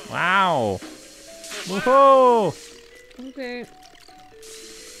 Wow! Woohoo! Okay.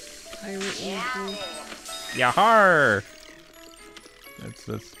 Pirate easy. Yahar!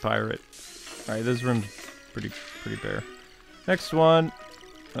 That's pirate. Alright, this room's pretty bare. Next one.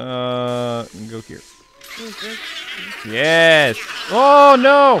 Go here. Okay. Yes! Oh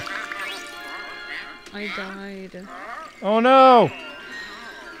no! I died. Oh no!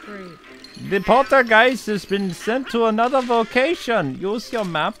 Great. The poltergeist has been sent to another location. Use your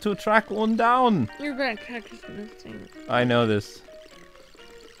map to track one down. Your backpack is missing. I know this.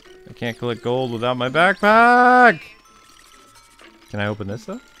 I can't collect gold without my backpack. Can I open this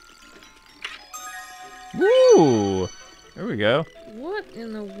though? Woo! There we go. What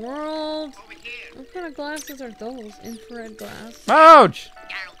in the world? What kind of glasses are those? Infrared glass? Ouch!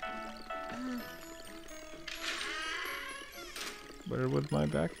 Where would my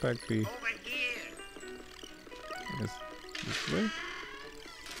backpack be? I guess this way?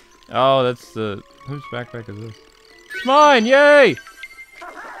 Oh, that's the... Whose backpack is this? It's mine! Yay!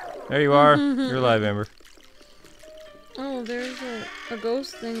 There you are. You're alive, Amber. Oh, there's a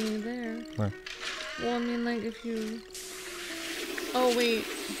ghost thingy there. Where? Well, I mean, like, if you... Oh, wait.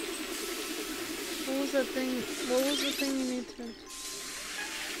 What was that thing? What was the thing you need to...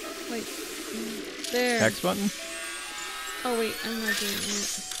 Like, there. X button? Oh, wait, I'm not doing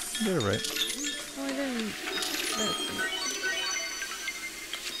it. You did it right. Oh, I didn't. That's it.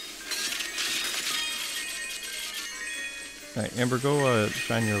 Alright, Amber, go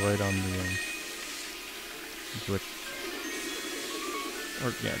shine your light on the switch.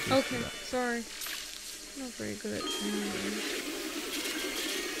 Or, yeah, just Okay, do that. sorry. I'm not very good at shining.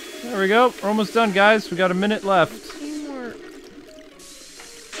 There we go. We're almost done, guys. We got a minute left. Teamwork. Makes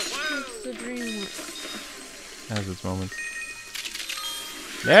the dream work. Has its moments.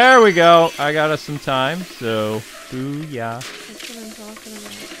 There we go. I got us some time, so booyah. That's what I'm talking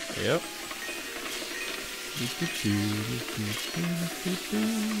about. Yep.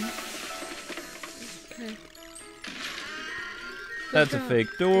 Okay. That's a fake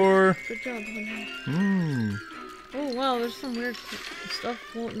door. Good job, honey. Hmm. Oh wow, there's some weird stuff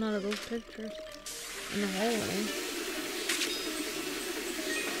floating out of those pictures in the hallway.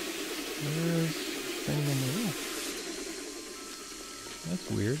 There's thing on the wall. That's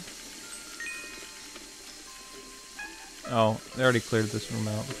weird. Oh, they already cleared this room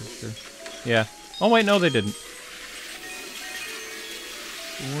out, I'm pretty sure. Yeah. Oh wait, no they didn't.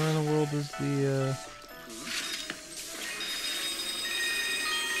 Where in the world is the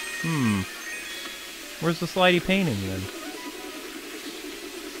Where's the slidey painting then?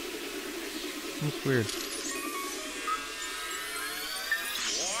 That's weird.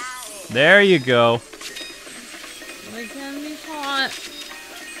 There you go. I can be hot.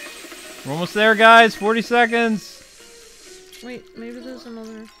 We're almost there, guys. 40 seconds. Wait, maybe there's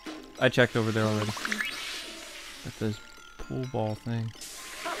another. I checked over there already. At this pool ball thing.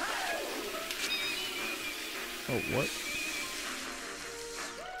 Oh, what?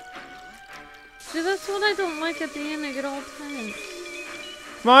 See, that's what I don't like at the end. I get all tense.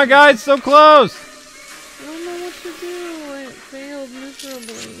 Come on, guys. So close. I don't know what to do. I failed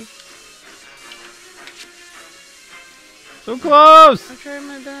miserably. So close. I tried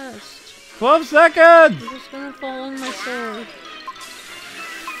my best. 12 seconds. I'm just gonna fall on my sword.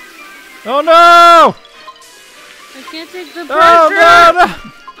 Oh, no. I can't take the pressure. Oh, no, no.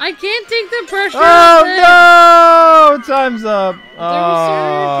 I can't take the pressure. Oh, no. Time's up. There were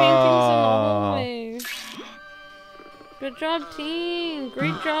serial paintings in the hallway. Good job, team.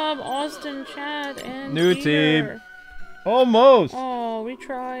 Great job, Austin, Chad, and New Peter. team. Almost. Oh, we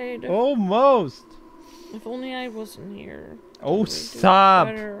tried. Almost. If only I wasn't here. Oh, We'd do stop.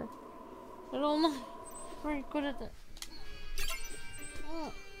 better. I don't know. Very good at that.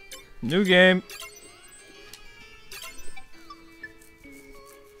 Oh. New game.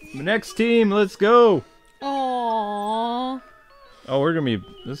 The next team, let's go. Aww. Oh, we're gonna be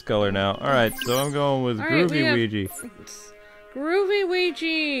this color now. Alright, so I'm going with Groovy Ouija. Groovy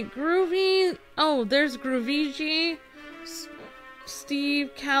Ouija. Groovy. Oh, there's Groovy,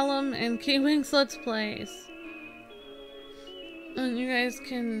 Steve, Callum, and KwingsLetsPlays. And you guys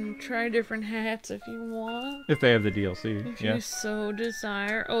can try different hats if you want. If they have the DLC, if you so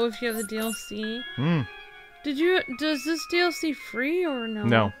desire. Oh, if you have the DLC. Hmm. Does this DLC free or no?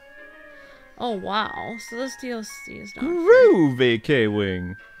 No. Oh wow, so this DLC is not Groovy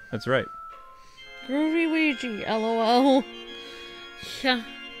K-Wing. That's right. Groovy Ouija, LOL. Yeah.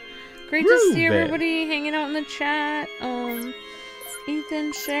 Great to see everybody hanging out in the chat.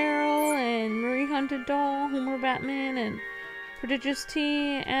 Ethan, Cheryl, and Marie Hunted Doll, Homer Batman, and Prodigious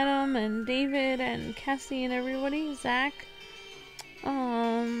T, Adam, and David, and Cassie, and everybody. Zach.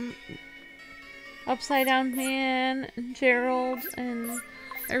 Upside Down Man, and Gerald, and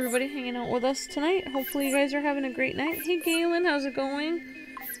everybody hanging out with us tonight. Hopefully you guys are having a great night. Hey Galen, how's it going?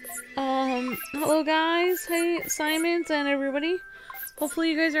 Hello guys. Hey Simons and everybody. Hopefully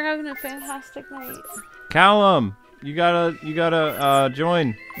you guys are having a fantastic night. Callum, you gotta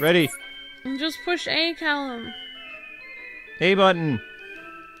join. Ready? And just push A, Callum. A button.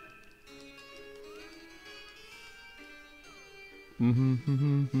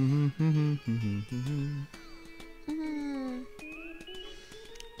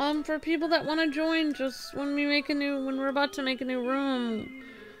 For people that want to join, just when we're about to make a new room,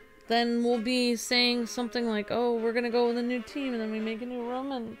 then we'll be saying something like, oh, we're gonna go with a new team, and then we make a new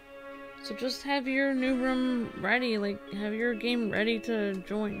room, and so just have your new room ready, like, have your game ready to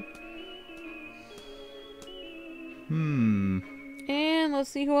join. And let's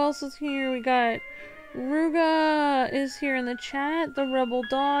see who else is here. We got Ruga is here in the chat, the Rebel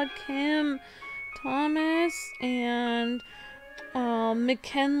Dog, Kim, Thomas, and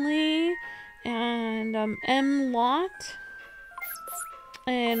McKinley, and M. Lot,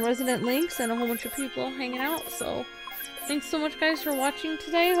 and Resident Links, and a whole bunch of people hanging out. So thanks so much guys for watching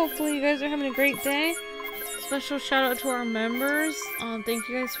today. Hopefully you guys are having a great day. Special shout out to our members. Thank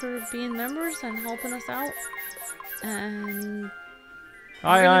you guys for being members and helping us out. And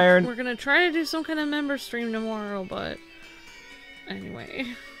hi, Iron. We're gonna try to do some kind of member stream tomorrow, but anyway.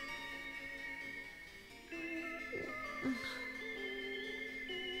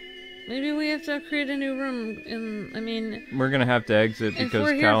 Maybe we have to create a new room we're gonna have to exit because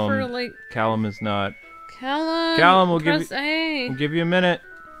Callum is not. Callum, we'll give you a minute.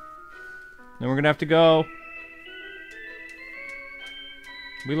 Then we're gonna have to go.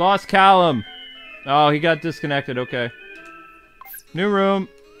 We lost Callum. Oh, he got disconnected, okay. New room.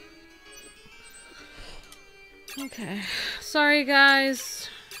 Okay. Sorry, guys.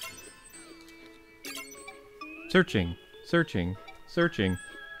 Searching.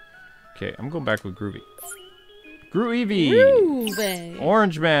 Okay, I'm going back with Groovy. Groovy!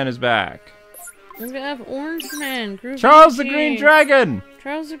 Orange Man is back. We have Orange Man. Groovy. Charles the Green Dragon!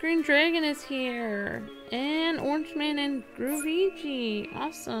 Charles the Green Dragon is here. And Orange Man and Groovy.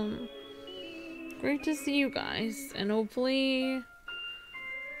 Awesome. Great to see you guys. And hopefully...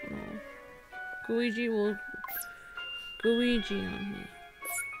 Gooigi will... Gooigi on me.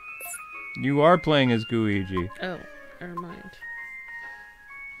 You are playing as Gooigi. Oh, never mind.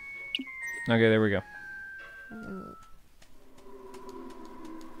 Okay, there we go.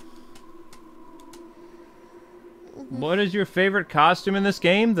 What is your favorite costume in this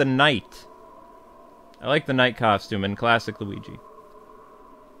game? The Knight. I like the Knight costume in Classic Luigi.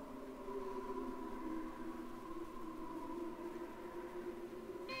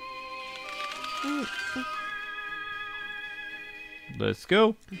 Let's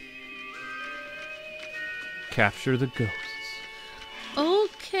go. Capture the ghosts.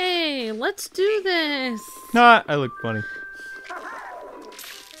 Okay, let's do this. Nah, I look funny.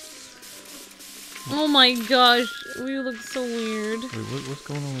 Oh my gosh, we look so weird. Wait, what's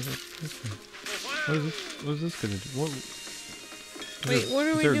going on with this thing? What is this gonna do? Wait, what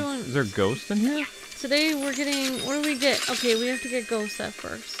are we doing? Is there a ghost in here? Today we're getting, what do we get? Okay, we have to get ghosts at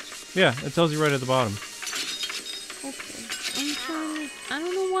first. Yeah, it tells you right at the bottom. Okay, I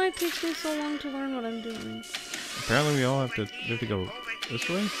don't know why it takes me so long to learn what I'm doing. Apparently we have to go this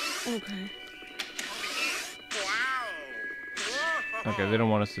way? Okay. Okay, they don't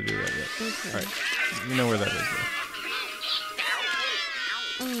want us to do that yet. Okay. Alright, you know where that is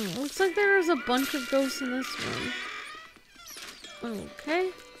though. Looks like there's a bunch of ghosts in this room.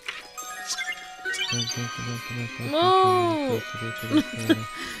 Okay. Whoa!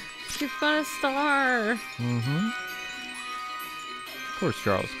 You've got a star. Mm-hmm. Of course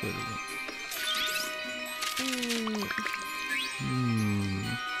Charles could have.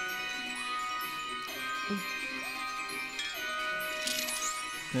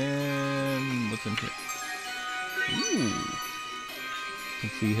 And what's in here? Ooh. Can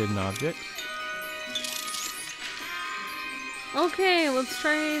see hidden objects. Okay, let's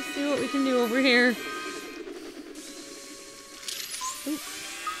try to see what we can do over here. Not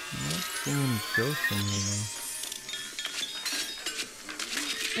seeing any ghosts in here,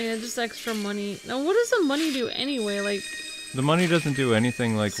 Yeah, just extra money. Now, what does the money do anyway? Like, the money doesn't do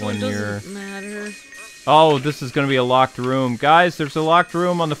anything like so when it you're... doesn't matter. Oh, this is going to be a locked room. Guys, there's a locked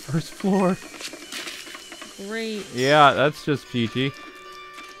room on the first floor. Great. Yeah, that's just peachy.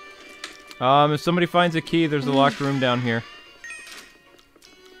 If somebody finds a key, there's a locked room down here.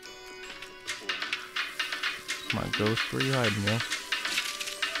 Come on, ghost, where are you hiding, yo?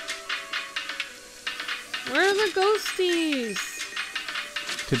 Where are the ghosties?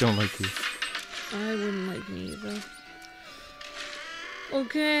 They don't like you. I wouldn't like me either.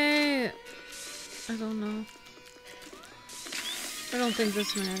 Okay. I don't know. I don't think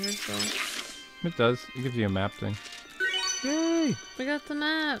this matters though. It does. It gives you a map thing. Yay! We got the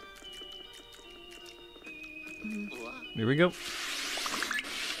map. Here we go.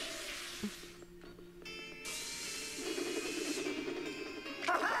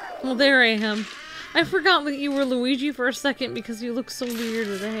 Well, there I am. I forgot that you were Luigi for a second because you look so weird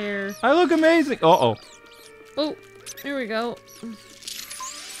with the hair. I look amazing! Uh-oh. Oh, here we go.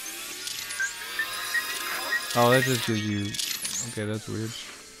 Oh, that just gives you... Okay, that's weird.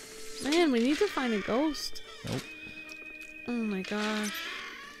 Man, we need to find a ghost. Nope. Oh my gosh.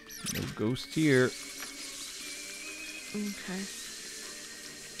 No ghost here. Okay.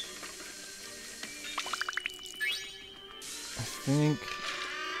 I think...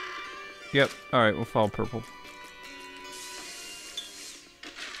 Yep, alright, we'll follow purple.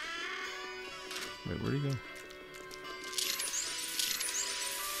 Wait, where'd he go?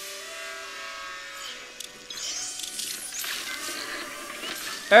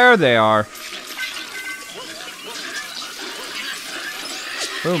 There they are!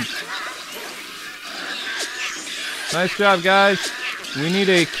 Boom. Nice job, guys. We need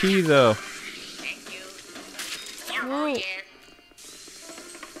a key, though. Whoa.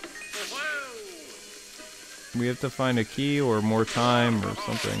 We have to find a key or more time or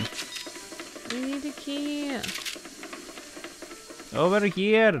something. We need a key. Over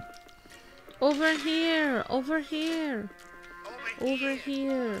here! Over here. Over here. Over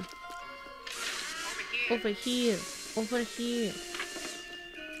here. Over here. Over here.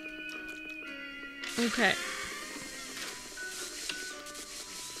 Okay.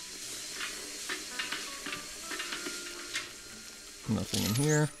 Nothing in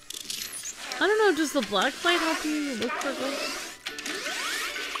here. I don't know, does the black light help you look for ghosts?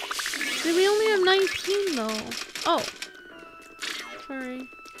 See, we only have 19 though. Oh. Sorry.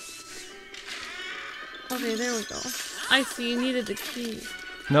 Okay, there we go. I see, you needed the key.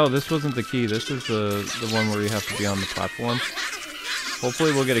 No, this wasn't the key. This is the one where you have to be on the platform.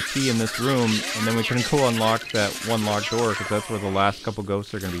 Hopefully we'll get a key in this room, and then we can go unlock that one locked door, because that's where the last couple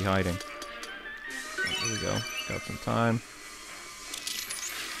ghosts are going to be hiding. There we go. Got some time.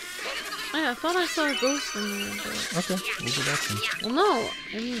 I thought I saw a ghost in there, but... Okay, we'll go back then. Well, no.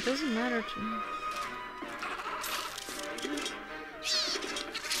 I mean, it doesn't matter to me.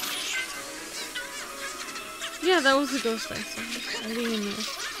 Yeah, that was a ghost I saw. I didn't even know.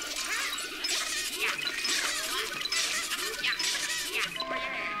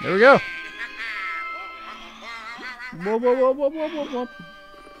 There we go! Whoa, whoa, whoa, whoa, whoa, whoa, whoa.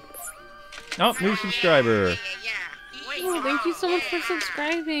 Oh, new subscriber. Oh, thank you so much for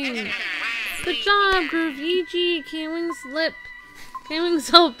subscribing. Good job, Groove EG, KwingsLetsPlays,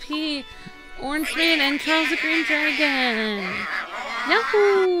 KwingsLP, Orange Man, and Charles the Green Dragon.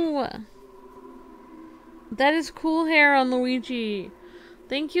 Yahoo! That is cool hair on Luigi.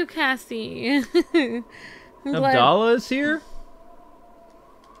 Thank you, Cassie. Abdallah is here?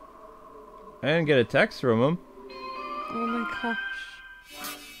 I didn't get a text from him. Oh my gosh.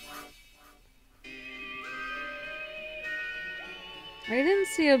 I didn't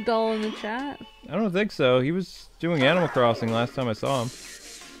see Abdallah in the chat. I don't think so. He was doing Animal Crossing last time I saw him.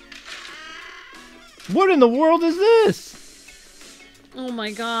 What in the world is this? Oh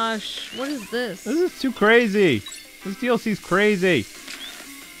my gosh. What is this? This is too crazy. This DLC's crazy.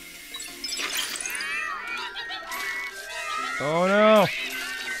 Oh no.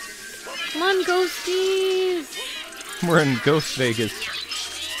 Come on, ghosties! We're in Ghost Vegas.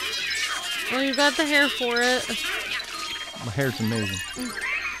 Well, you got the hair for it. My hair's amazing.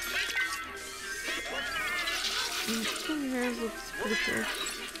 Your hair looks pretty cool.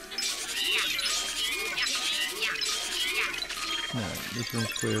 No, this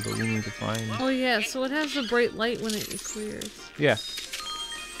one's clear, but we need to find... Oh yeah, so it has the bright light when it clears. Yeah.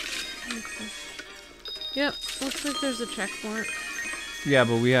 Okay. Yep, looks like there's a check mark. Yeah,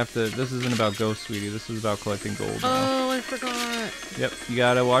 but we have to... This isn't about ghosts, sweetie. This is about collecting gold now. Oh, I forgot. Yep, you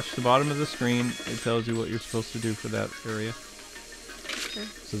gotta watch the bottom of the screen. It tells you what you're supposed to do for that area. Okay.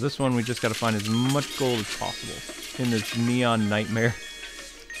 So this one, we just gotta find as much gold as possible in this neon nightmare.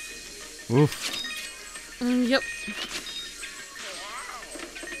 Oof. Yep.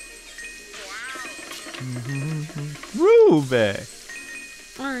 Ruby!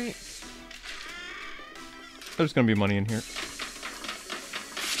 Alright. There's gonna be money in here.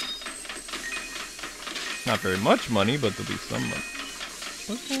 Not very much money, but there'll be some money.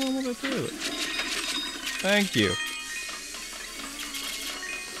 What's going on with the toilet? Thank you.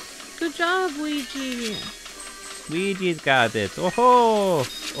 Good job, Luigi. Luigi's got it. Oh ho!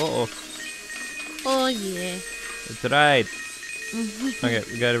 Uh-oh. Oh, yeah. That's right. Okay,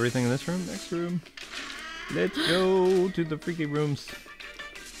 we got everything in this room. Next room. Let's go to the freaky rooms.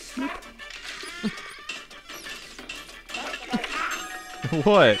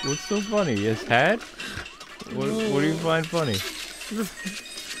 What? What's so funny? His hat? What do you find funny?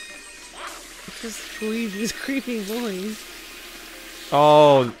 Just Luigi's creepy voice.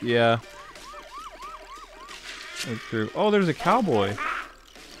 Oh, yeah. That's true. Oh, there's a cowboy.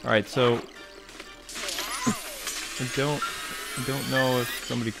 Alright, so... I don't know if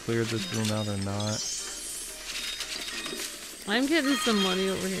somebody cleared this room out or not. I'm getting some money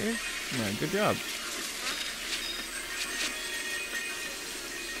over here. Alright, good job.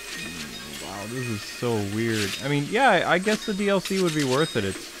 Wow, this is so weird. I mean, yeah, I guess the DLC would be worth it.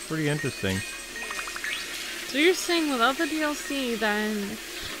 It's pretty interesting. So you're saying without the DLC, then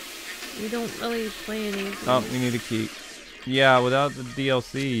you don't really play any of these? Oh, we need a key. Yeah, without the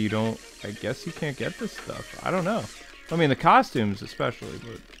DLC, you don't... I guess you can't get this stuff. I don't know. I mean, the costumes especially,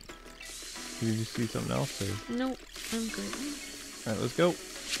 but... Did you see something else? Or... Nope, I'm good. Alright, let's go.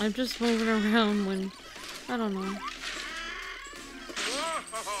 I'm just moving around when... I don't know.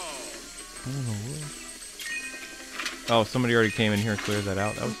 I don't know what. Oh, somebody already came in here and cleared that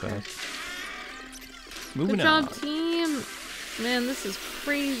out. That was fast. Moving Good on. job, team! Man, this is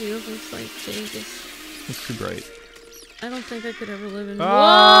crazy. This looks like Vegas. It's too bright. I don't think I could ever live in...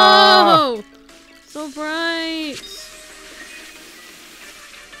 Ah! Whoa! So bright!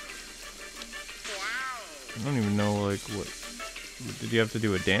 I don't even know, like, what... Did you have to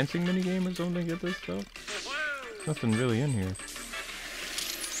do a dancing minigame or something to get this stuff? There's nothing really in here.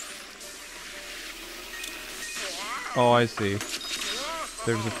 Oh, I see.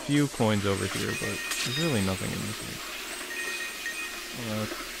 There's a few coins over here, but there's really nothing in this one.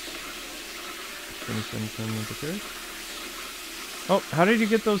 Finish anything with the carrot? Oh, how did you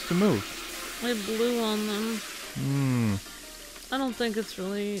get those to move? I blew on them. Hmm. I don't think it's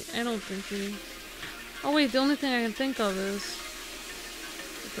really... I don't think we... Oh wait, the only thing I can think of is...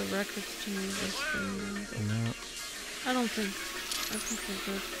 the records to move this thing. No. I don't think... I think we're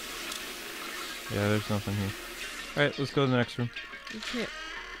good. Yeah, there's nothing here. Alright, let's go to the next room. Okay.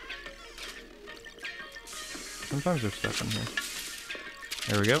 Sometimes there's stuff in here.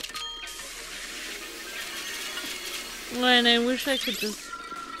 There we go. And I wish I could just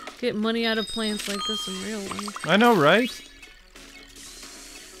get money out of plants like this in real life. I know, right?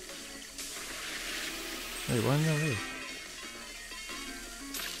 Wait, why not this?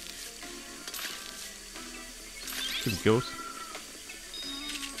 This ghost.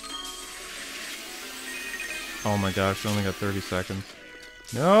 Oh my gosh, we only got 30 seconds.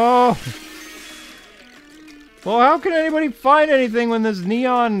 No! Well, how can anybody find anything when this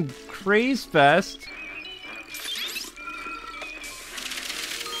neon craze fest?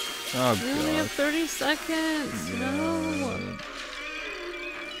 Oh, We only have God. 30 seconds.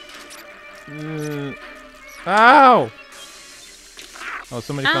 No. Ow! Oh,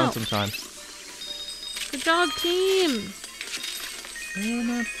 somebody Ow. found some time. Good job, team.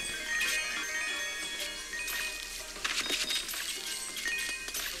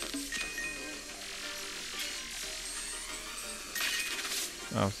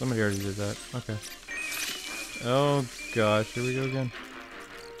 Oh, somebody already did that. Okay. Oh gosh, here we go again.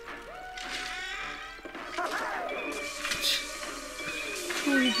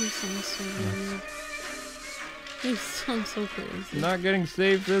 Luigi sounds so weird. He sounds so crazy. Not getting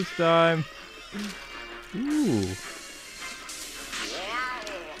saved this time. Ooh.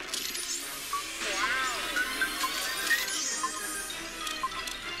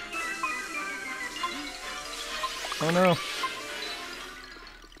 Oh no.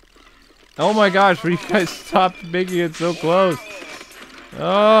 Oh my gosh, will you guys stop making it so close?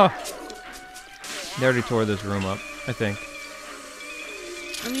 Oh! They already tore this room up, I think.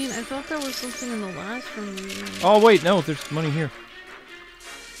 I mean, I thought there was something in the last room. Oh wait, no, there's money here.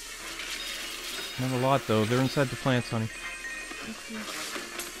 Not a lot, though. They're inside the plants, honey. Okay.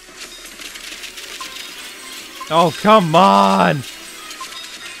 Oh, come on!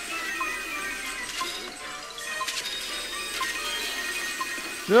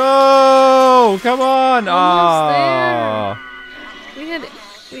 No! Come on! Almost there.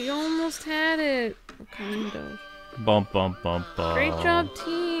 We almost had it. Kind of. Bump, bump, bump, bump. Great job,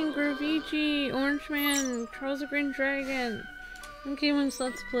 team. Gravigi, Orange Man, Charles the Green Dragon, and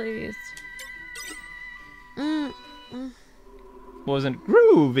KwingsLetsPlays. Wasn't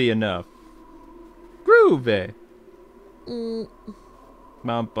groovy enough. Groovy.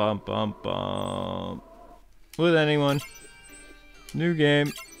 Bump, bump, bump, bump. With anyone. New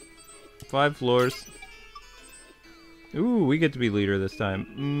game. 5 floors. Ooh, we get to be leader this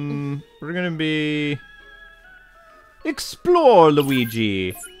time. We're gonna be... Explore,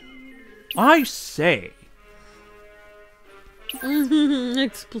 Luigi! I say.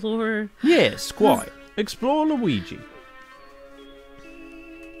 Explore. Yes, quite. Explore Luigi.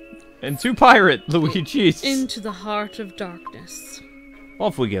 And 2 pirate Luigis. Into the heart of darkness.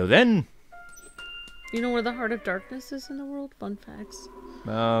 Off we go then. You know where the heart of darkness is in the world? Fun facts.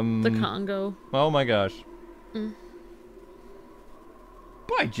 The Congo. Oh my gosh.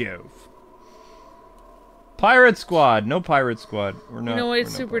 By Jove. Pirate Squad. No Pirate Squad. We're not. You know why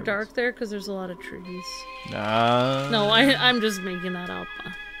it's no super pirates. dark there? Because there's a lot of trees. Nah. No, I'm just making that up.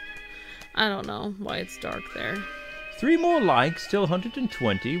 I don't know why it's dark there. 3 more likes till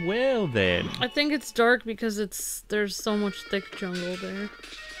 120. Well then. I think it's dark because there's so much thick jungle there.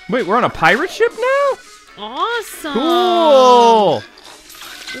 Wait, we're on a pirate ship now? Awesome! Cool!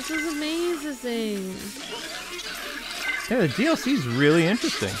 This is amazing. Yeah, the DLC's really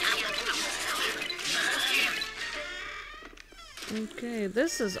interesting. Okay,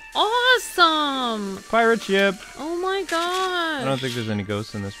 this is awesome! Pirate ship. Oh my god! I don't think there's any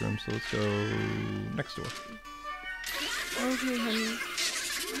ghosts in this room, so let's go next door. Okay, honey.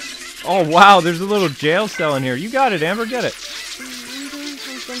 Oh wow, there's a little jail cell in here. You got it, Amber, get it. I'm doing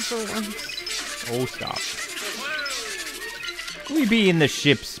something for once. Oh, stop. We be in the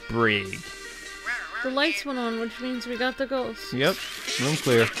ship's brig. The lights went on, which means we got the ghost. Yep, room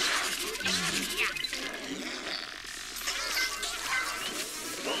clear.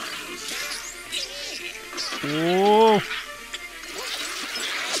 Whoa.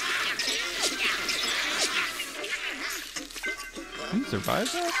 Can you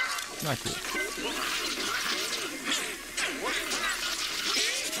survive that? Not cool.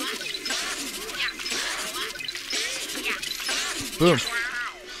 Boom.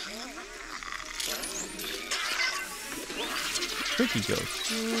 Tricky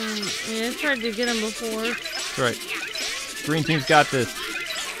ghost. Yeah, I tried to get him before. That's right. Green team's got this.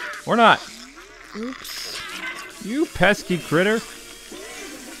 Or not. Oops. You pesky critter.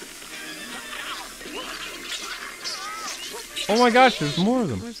 Oh my gosh, there's more of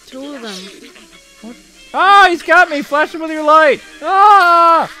them. There's 2 of them. What? Ah, he's got me! Flash him with your light!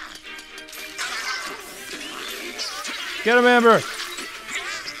 Ah! Get him, Amber!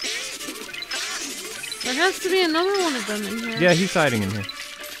 There has to be another one of them in here. Yeah, he's hiding in here.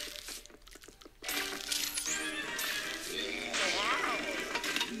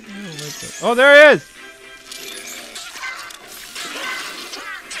 Oh, there he is!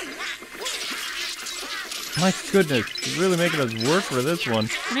 My goodness, he's really making us work for this one.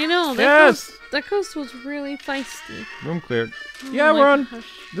 I know. Yes! That ghost was really feisty. Room cleared. Oh Yeah, my we're on... gosh.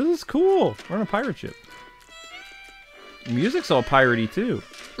 This is cool. We're on a pirate ship. The music's all piratey, too.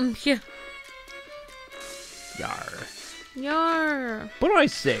 Yeah. Yar. Yar. But I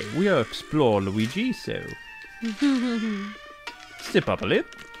say, we are explore Luigi, so... Step up a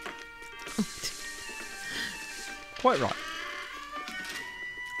lip. Quite right.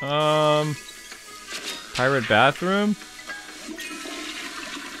 Pirate bathroom.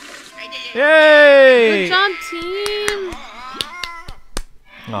 Yay! Good job, team.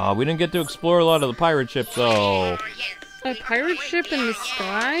 Aw, we didn't get to explore a lot of the pirate ship, though. A pirate ship in the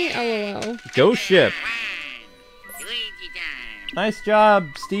sky? LOL. Ghost ship. Nice job,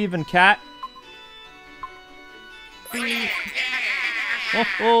 Steve and Kat. Oh,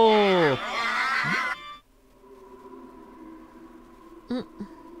 oh.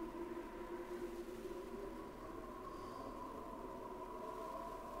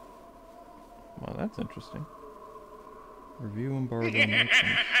 Well, that's interesting. Review embargo.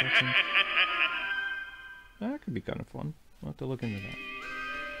 That could be kind of fun. We'll have to look into that.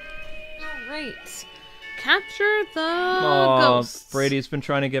 Alright. Capture the ghosts. Brady's been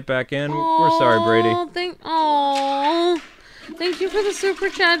trying to get back in. We're sorry, Brady. Thank you for the super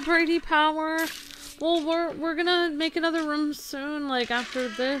chat, Brady Power. Well, we're gonna make another room soon, like after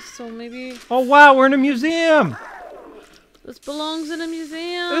this, so maybe... Oh wow, we're in a museum! This belongs in a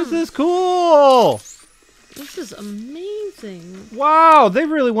museum! This is cool! This is amazing! Wow, they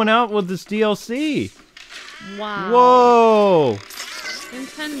really went out with this DLC! Wow! Whoa!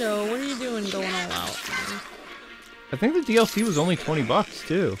 Nintendo, what are you doing going all out? I think the DLC was only $20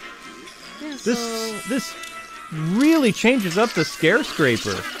 too. Yeah, This really changes up the Scare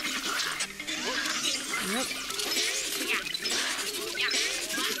Scraper. Yep.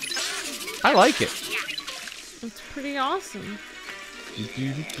 I like it. It's pretty awesome.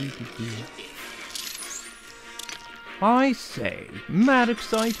 I say, mad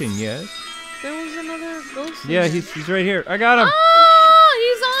exciting, yes? There was another ghost. Yeah, he's right here. I got him. Oh,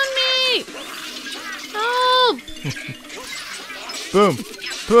 he's on me! Help! Boom,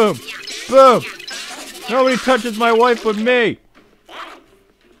 boom, boom. Nobody touches my wife but me.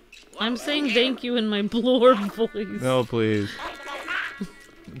 I'm saying thank you in my blurb voice. No, please.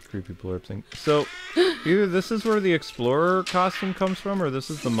 Creepy blurb thing. So, either this is where the explorer costume comes from, or this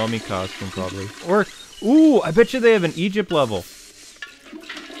is the mummy costume, probably. Or, ooh, I bet you they have an Egypt level.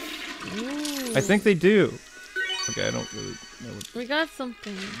 Ooh. I think they do. Okay, I don't really know. We got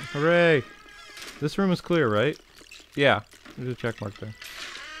something. Hooray! This room is clear, right? Yeah, there's a check mark there.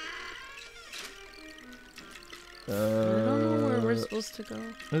 I don't know where we're supposed to go.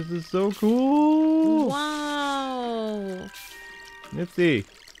 This is so cool! Wow! Nifty.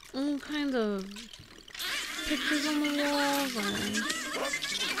 All kinds of pictures on the walls.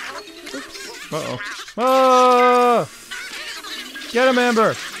 Oops. Uh-oh. Ah! Get him,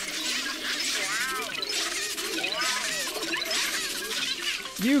 Amber!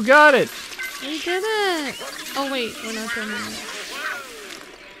 You got it! We did it! Oh wait, we're not done yet.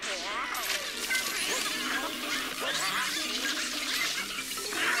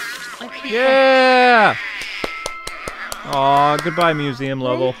 Yeah! Aw, goodbye museum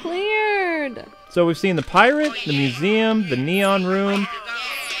level. We're cleared! So we've seen the pirate, the museum, the neon room.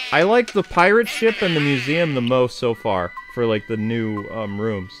 I like the pirate ship and the museum the most so far for like the new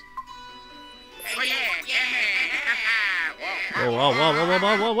rooms. Whoa, whoa, whoa, whoa,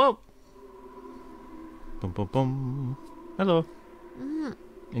 whoa, whoa, whoa! Boom, boom, boom. Hello.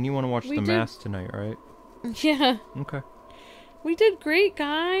 And you want to watch The Mask tonight, right? Yeah. Okay. We did great,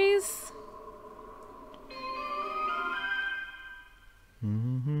 guys.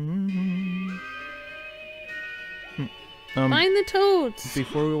 Find the toads.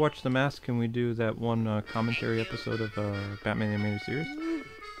 Before we watch The Mask, can we do that one commentary episode of Batman the Animated Series?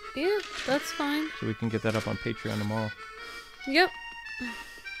 Yeah, that's fine. So we can get that up on Patreon tomorrow. Yep.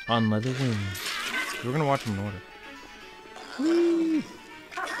 On Leather Wings. We're gonna watch them in order.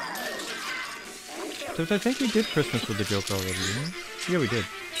 So I think we did Christmas with the Joker already, didn't we? Yeah, we did.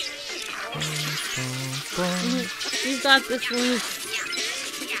 You got this one.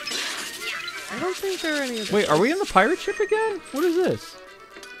 I don't think there are any other. Wait, are we in the pirate ship again? What is this?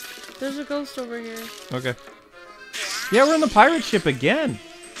 There's a ghost over here. Okay. Yeah, we're in the pirate ship again.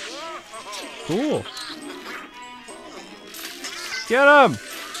 Cool. Get him!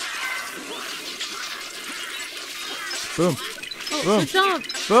 Boom. Oh, Boom. good job.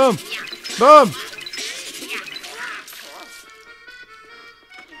 Boom. Boom.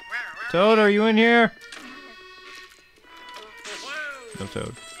 Toad, are you in here? No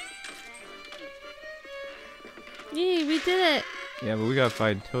Toad. Yay, we did it. Yeah, but we gotta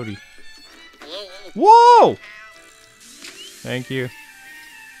find Toadie. Whoa! Thank you.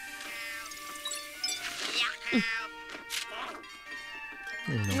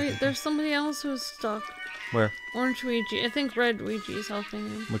 Wait, there's somebody else who's stuck. Where? Orange Ouija. I think Red Ouija is helping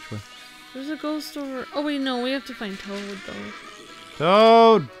him. Which way? There's a ghost over... Oh, wait, no. We have to find Toad, though.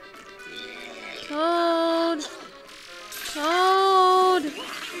 Toad! Toad! Toad!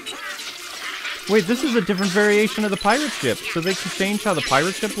 Wait, this is a different variation of the pirate ship. So they can change how the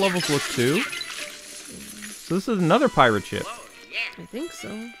pirate ship levels look, too? So this is another pirate ship. I think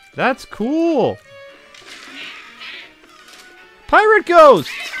so. That's cool! Pirate ghost!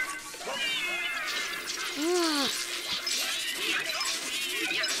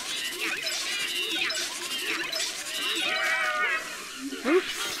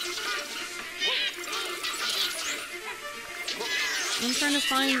 Oops. I'm trying to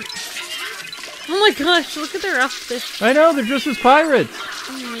find... Oh my gosh, look at their outfit. I know, they're just as pirates!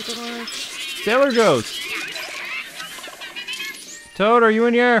 Oh my gosh. Sailor ghost! Toad, are you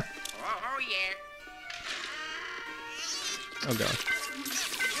in here? Oh, yeah. Oh gosh.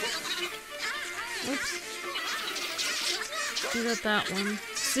 Oops. You got that one.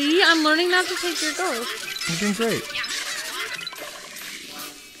 See? I'm learning not to take your ghost. You're doing great.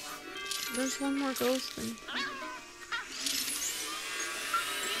 there's one more ghost thing.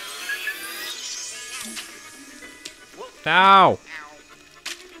 Ow!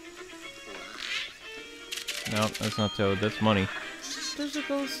 No, that's not Toad. That's money. There's a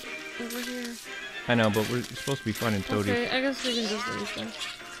ghost over here. I know, but we're supposed to be finding Toady. Okay, I guess we can just leave them.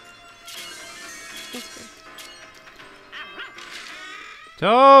 Let's go.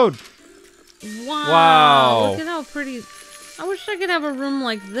 Toad! Wow! Look at how pretty. I wish I could have a room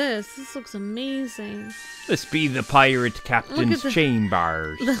like this. This looks amazing. This be the pirate captain's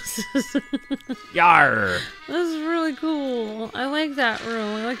chambers. This is Yar! This is really cool. I like that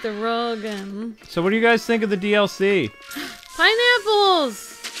room. I like the rug and... So what do you guys think of the DLC? Pineapples!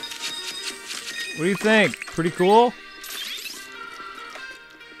 What do you think? Pretty cool?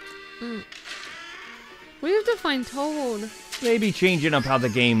 We have to find Toad. Maybe changing up how the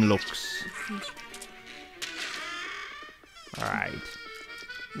game looks. Alright.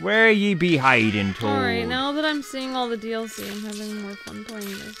 Where ye be hiding, Toad? Alright, now that I'm seeing all the DLC, I'm having more fun playing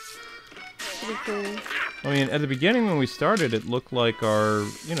this. Pretty cool. I mean, at the beginning when we started, it looked like our,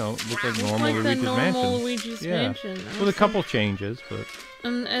 you know, looked like normal like Luigi's the normal Mansion. Luigi's Yeah. Mansion. With a couple changes, but...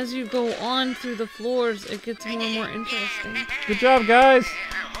 And as you go on through the floors, it gets more and more interesting. Good job, guys!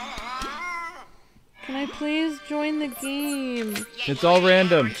 Can I please join the game? It's all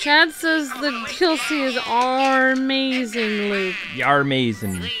random. Chad says the DLC is amazing, Luke. You're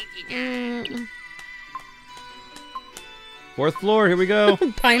amazing. Fourth floor, here we go.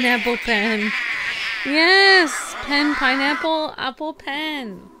 Pineapple pen. Yes! Pen, pineapple, apple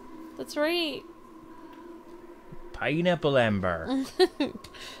pen. That's right. Pineapple Amber.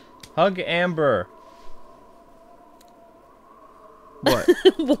 Hug Amber. What?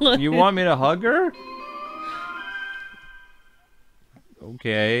 What? You want me to hug her?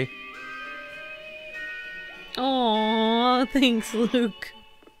 Okay. Aw, thanks, Luke.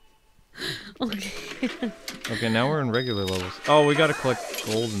 Okay. Okay, now we're in regular levels. Oh, we gotta collect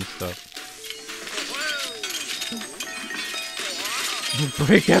gold and stuff.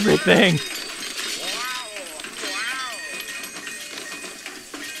 Break everything!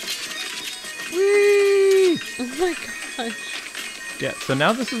 Whee! Oh my gosh. Yeah, so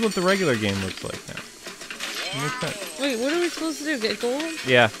now this is what the regular game looks like now. Makes sense. Wait, what are we supposed to do? Get gold?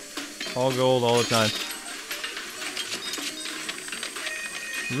 Yeah. All gold all the time.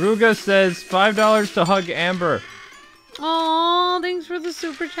 Ruga says $5 to hug Amber. Aw, thanks for the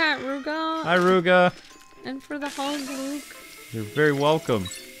super chat, Ruga. Hi, Ruga. And for the hug, Luke. You're very welcome.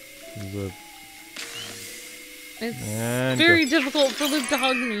 It's very difficult for Luke to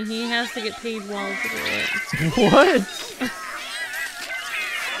hug me. He has to get paid well to do it. What?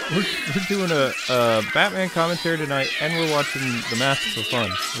 We're doing a Batman commentary tonight, and we're watching The Mask for fun.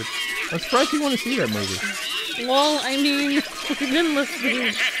 Which, I'm surprised you want to see that movie. Well, I mean, we've been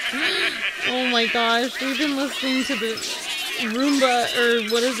listening. Oh my gosh, we've been listening to the Roomba, or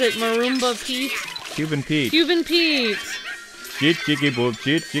what is it, Maroomba Pete? Cuban Pete. Cuban Pete. Chit chicky boom,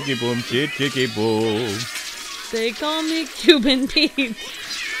 chit chicky boom, chit chicky boom. They call me Cuban Pete.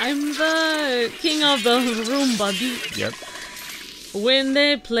 I'm the king of the Roomba beat. Yep. When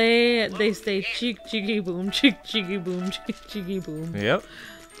they play, they say chick chicky boom, chick chicky boom, chick chicky boom. Yep.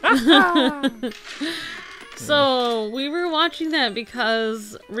 So we were watching that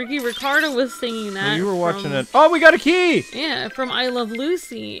because Ricky Ricardo was singing that. Well, you were watching it. Oh, we got a key! Yeah, from I Love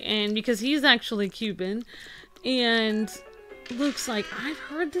Lucy, and because he's actually Cuban, and Luke's like, I've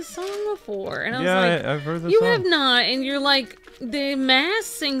heard this song before, and I was like, I've heard this you song. have not, and you're like, the Mask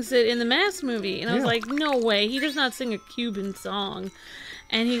sings it in the Mask movie, and I was like, no way, he does not sing a Cuban song.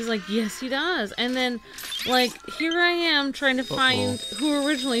 And he's like, yes, he does. And then, like, here I am trying to find who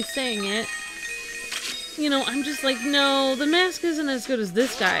originally sang it. You know, I'm just like, no, the Mask isn't as good as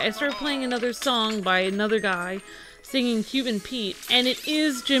this guy. I started playing another song by another guy singing Cuban Pete, and it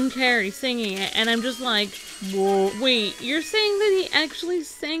is Jim Carrey singing it. And I'm just like, whoa, wait, you're saying that he actually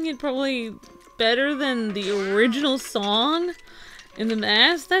sang it probably better than the original song in The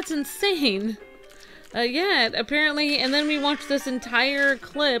Mask? That's insane. Yeah, apparently, and then we watched this entire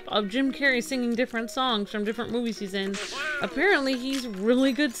clip of Jim Carrey singing different songs from different movies he's in. Apparently, he's a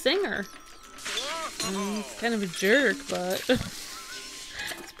really good singer. He's kind of a jerk, but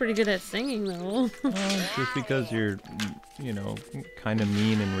he's pretty good at singing, though. Just because you're, you know, kind of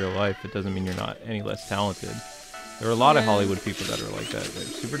mean in real life, it doesn't mean you're not any less talented. There are a lot of Hollywood people that are like that. They're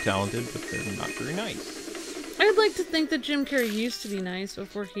super talented, but they're not very nice. I'd like to think that Jim Carrey used to be nice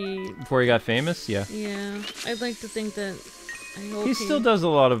before he got famous. Yeah. Yeah, I'd like to think that. I hope He still does a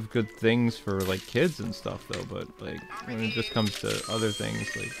lot of good things for like kids and stuff, though. But like when it just comes to other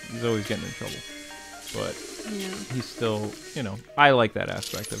things, like he's always getting in trouble. but Yeah. he's still, you know, I like that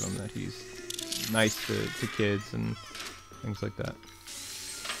aspect of him, that he's nice to kids and things like that.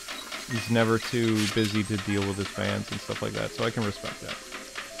 He's never too busy to deal with his fans and stuff like that, so I can respect that.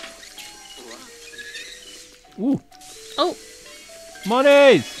 Ooh. Oh.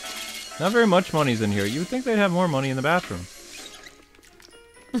 Monies! Not very much money's in here. You would think they'd have more money in the bathroom.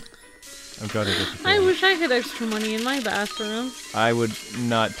 I've got it. I wish I had extra money in my bathroom. I would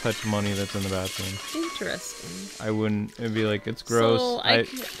not touch money that's in the bathroom. Interesting. I wouldn't. It'd be like, it's gross. So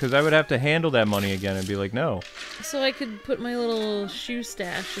because I would have to handle that money again and be like, no. So I could put my little shoe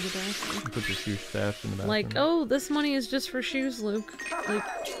stash in the bathroom. Put the shoe stash in the bathroom. Like, oh, this money is just for shoes, Luke. Like,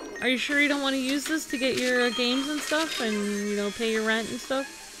 are you sure you don't want to use this to get your games and stuff and, you know, pay your rent and stuff?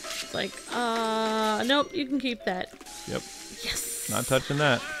 It's like, nope, you can keep that. Yep. Yes. Not touching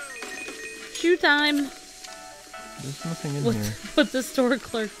that. Shoe time. There's nothing in here. What the store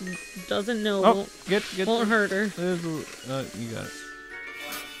clerk doesn't know won't hurt her. You got it.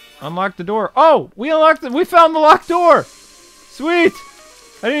 Unlock the door. Oh, we unlocked it. We found the locked door. Sweet.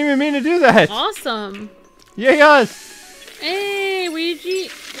 I didn't even mean to do that. Awesome. Yay us. Hey,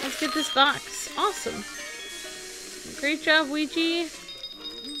 Ouija. Let's get this box. Awesome. Great job, Ouija.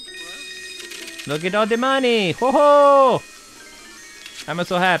 Look at all the money. Ho ho. I'm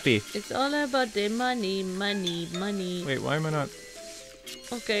so happy. It's all about the money, money, money. Wait, why am I not?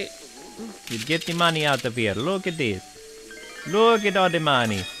 Okay. You get the money out of here. Look at this. Look at all the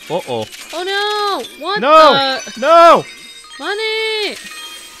money. Uh-oh. Oh no! What no! the? No! Money!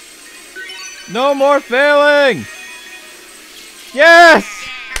 No more failing! Yes!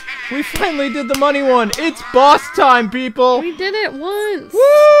 We finally did the money one. It's boss time, people! We did it once.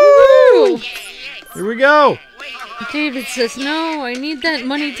 Woo! Here we go. David says, no, I need that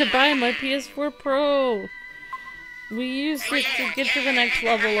money to buy my PS4 Pro. We used it to get to the next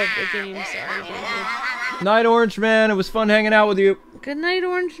level of the game. Sorry, David. Night, Orange Man. It was fun hanging out with you. Good night,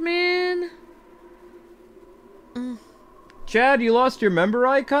 Orange Man. Chad, you lost your member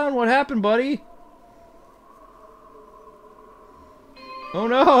icon? What happened, buddy? Oh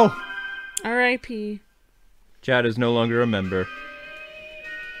no! R.I.P. Chad is no longer a member.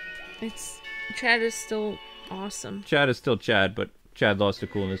 Chad is still awesome. Chad is still Chad, but Chad lost a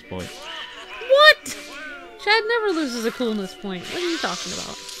coolness point. What? Chad never loses a coolness point. What are you talking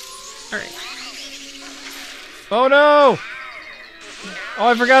about? Alright. Oh no! Oh,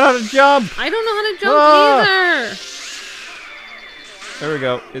 I forgot how to jump! I don't know how to jump either! There we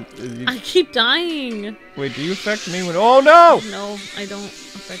go. I keep dying. Wait, do you affect me when... Oh no! No, I don't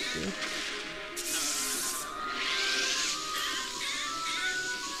affect you.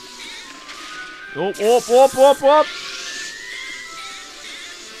 Whoop.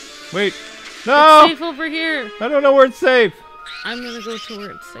 Wait. No! It's safe over here. I don't know where it's safe. I'm gonna go to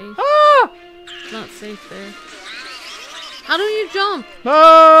where it's safe. Ah! It's not safe there. How do you jump?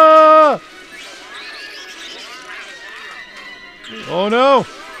 Ah! Oh no!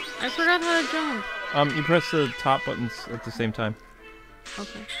 I forgot how to jump. You press the top buttons at the same time.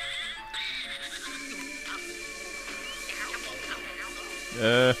 Okay.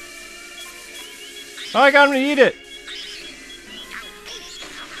 Oh, I got him to eat it!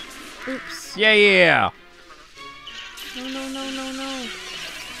 Oops. Yeah! No.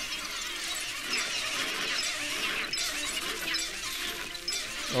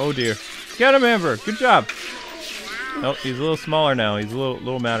 Oh dear. Get him, Amber! Good job! Oh, he's a little smaller now. He's a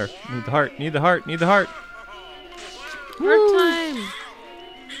little madder. Need the heart. Hard time.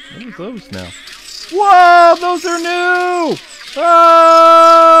 What are those now? Whoa! Those are new!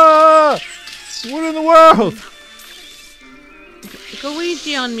 Ah! What in the world? Go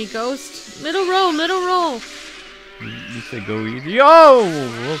Ouija on me, ghost. Middle row. You say go easy. Oh!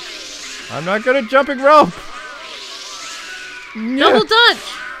 I'm not good at jumping rope! Double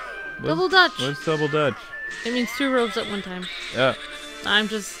dutch! Double dutch. What's double dutch? It means 2 ropes at one time. Yeah. I'm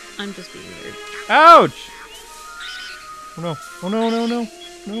just being weird. Ouch! Oh no.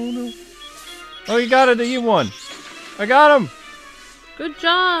 Oh, you got it, you won. I got him! Good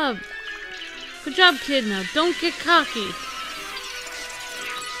job. Good job, kid. Now, don't get cocky.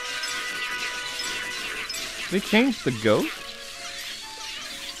 They changed the ghost?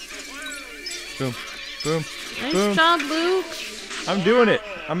 Boom. Nice job, Luke. I'm doing it.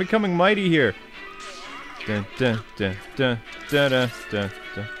 I'm becoming mighty here. Dun. Uh-oh.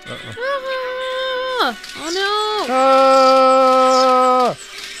 Ah! Oh no! Ah!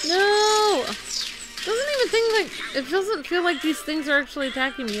 No! It doesn't feel like these things are actually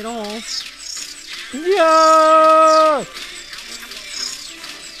attacking me at all. Yeah!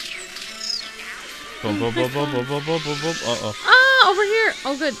 Boom. Uh-oh. Ah! Over here!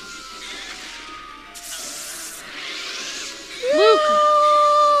 Oh, good.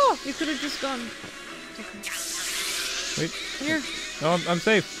 You could have just gone. Okay. Wait. Here. No, I'm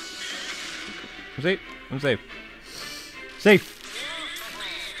safe. I'm safe. I'm safe. Safe.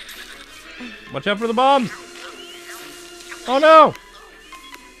 Watch out for the bombs. Oh no.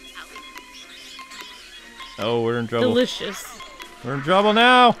 Oh, we're in trouble. Delicious. We're in trouble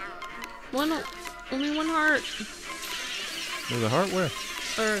now. Only one heart. There's a heart where?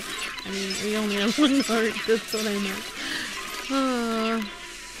 Or, I mean, we only have one heart. That's what I meant.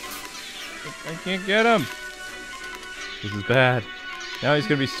 I can't get him. This is bad. Now he's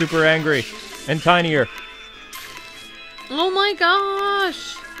gonna be super angry and tinier. Oh my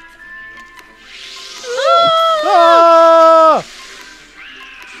gosh! Ah!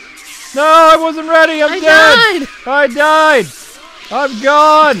 No, I wasn't ready. I'm dead. I died. I'm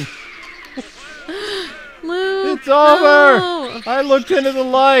gone. Luke, It's over. no. I looked into the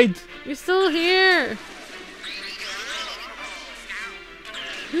light. You're still here.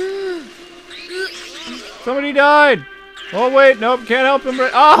 Somebody died. Oh wait, nope, can't help him.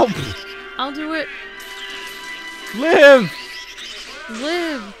 Oh, I'll do it. live.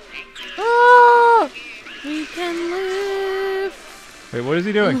 Live. Ah! We can live. Wait, what is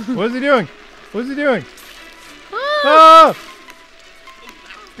he doing? What is he doing? What is he doing? Ah! Ah!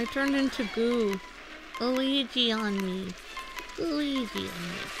 I turned into goo. Luigi on me. Luigi on me.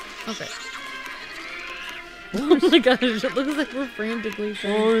 Okay. Oh my gosh, it looks like we're frantically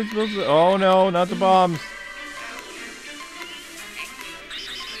trying. Oh, it's supposed to... Oh no, not the bombs.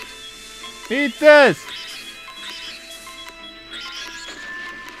 Eat this!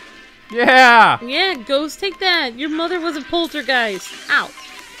 Yeah! Yeah, ghost, take that. Your mother was a poltergeist. Ow.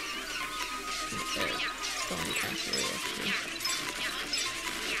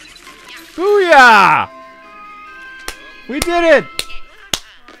 Booyah! We did it!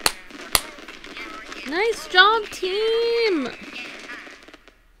 Nice job, team.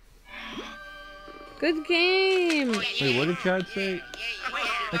 Good game. Wait, what did Chad say?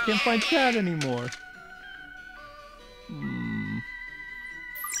 I can't find Chad anymore.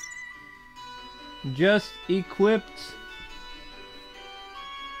 Just equipped.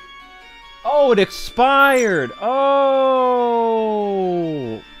 Oh, it expired. Oh,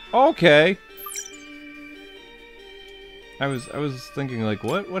 okay. I was thinking like,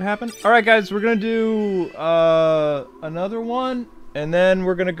 what happened? All right, guys, we're gonna do another one, and then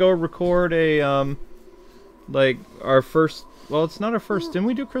we're gonna go record a like our first. Well, it's not our first. Didn't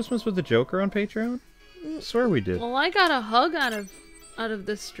we do Christmas with the Joker on Patreon? I swear we did. Well, I got a hug out of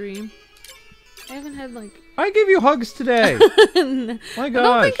this stream. I haven't had like. I gave you hugs today. My gosh. I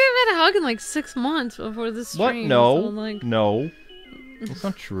don't think I've had a hug in like 6 months before this stream. What? No. So, like... No. That's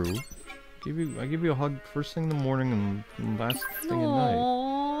not true. I give you a hug first thing in the morning and last thing at night.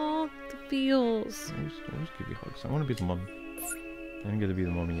 Aww, the feels. I always give you hugs. I want to be the mummy. I didn't get to be the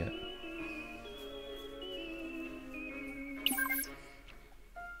mummy yet.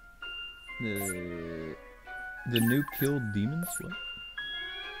 The new killed demons? What?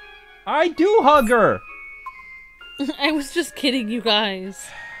 I do hug her! I was just kidding, you guys.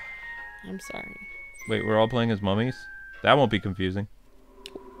 I'm sorry. Wait, we're all playing as mummies? That won't be confusing.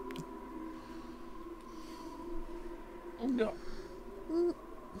 Oh no.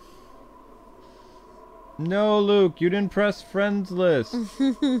 No, Luke, you didn't press friends list.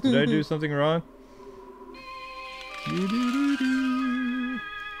 Did I do something wrong?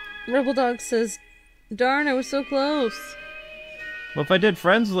 Rebel Dog says, darn, I was so close. Well, if I did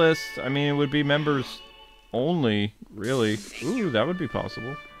friends list, I mean, it would be members only, really. Ooh, that would be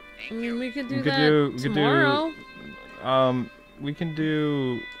possible. I mean, we could do that tomorrow. We can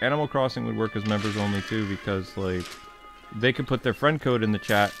do Animal Crossing would work as members only too, because like they could put their friend code in the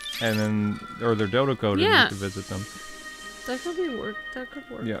chat and then or their dodo code and you could visit them. That could be work. That could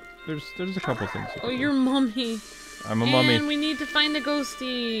work. Yeah, there's a couple things. Oh, you're mummy. I'm a mummy. And we need to find the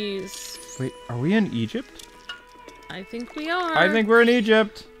ghosties. Wait, are we in Egypt? I think we are. I think we're in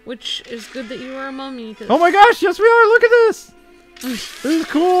Egypt. Which is good that you are a mummy. Oh my gosh, yes we are! Look at this! This is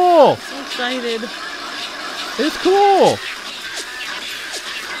cool! So excited. It's cool!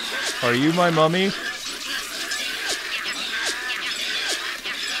 Are you my mummy?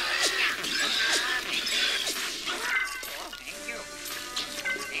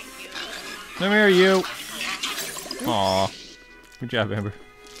 Come here, you! Aw. Good job, Amber.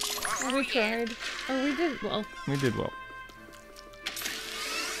 Oh, we tried. Oh, we did well. We did well.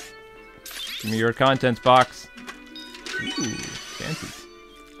 Give me your contents box. Ooh, fancy.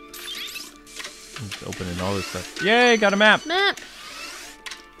 I'm just opening all this stuff. Yay, got a map! Map!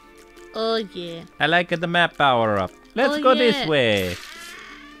 Oh, yeah. I like the map power up. Let's go this way.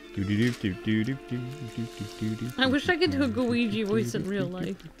 I wish I could do a Luigi voice in real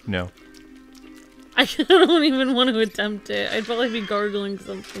life. No. I don't even want to attempt it. I'd probably be gargling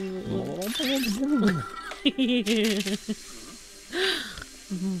something.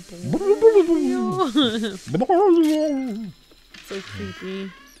 So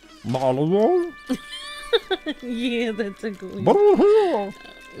creepy. Yeah, that's a Luigi.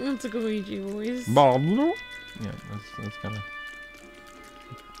 That's a Luigi voice. Yeah, that's kind of.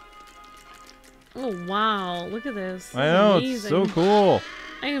 Oh wow! Look at this. I know, amazing. It's so cool.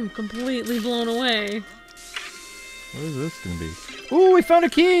 I am completely blown away. What is this gonna be? Ooh, we found a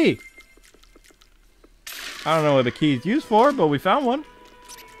key! I don't know what the key is used for, but we found one.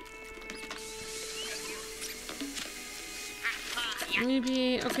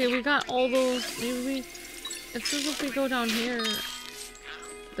 Maybe, okay, we got all those, maybe it says if we go down here,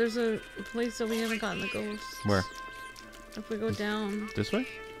 there's a place that we haven't gotten the ghosts. Where? If we go down. This way?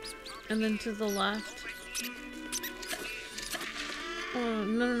 And then to the left. Oh,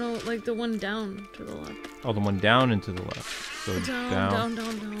 no, like the one down to the left. Oh, the one down and to the left. So down.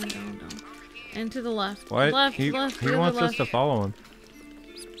 And to the left. What? Left, he wants us to follow him.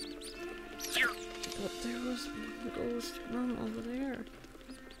 But there was a ghost room over there.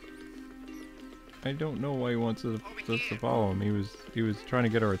 I don't know why he wants us to follow him. He was trying to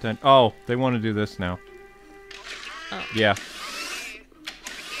get our attention. Oh, they want to do this now. Oh. Yeah.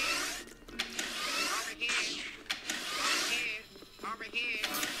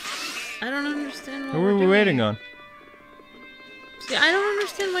 I don't understand what Who are we waiting on? See, I don't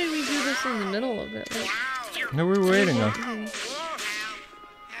understand why we do this in the middle of it. Like, Who are we waiting on?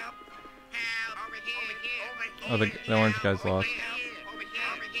 Oh, the orange guy's lost.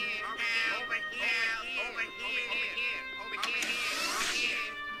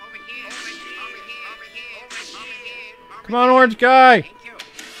 Come on, orange guy!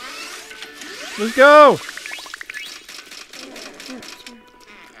 Let's go!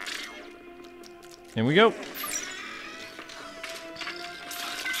 Here we go.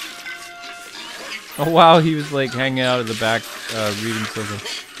 Oh wow, he was like hanging out at the back, reading something.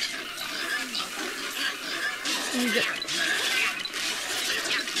 I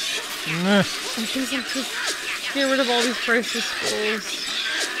guess I'm just get rid of all these priceless scrolls.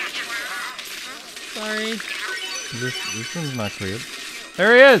 Sorry. This one's not clear.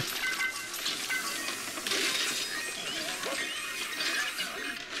 There he is!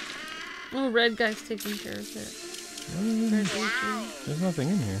 Oh, red guy's taking care of it. There's nothing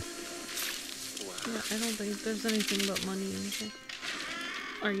in here. Yeah, I don't think there's anything but money in here.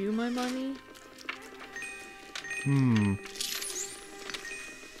 Are you my money?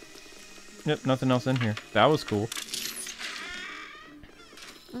 Yep, nothing else in here. That was cool.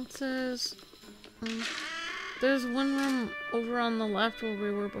 It says... there's one room over on the left where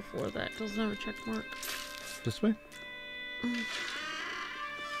we were before that. Doesn't have a check mark. This way?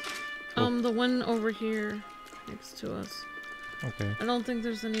 The one over here next to us. Okay. I don't think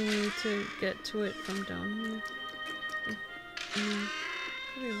there's any way to get to it from down here.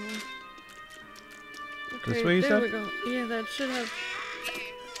 Pretty well. Okay, This way you there said? we go. Yeah, that should have...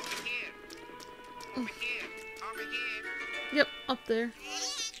 Yep, up there.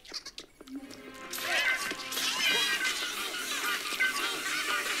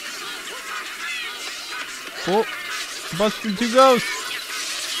 Oh, busted 2 ghosts.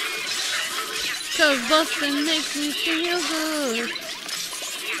 Cause bustin' makes me feel good.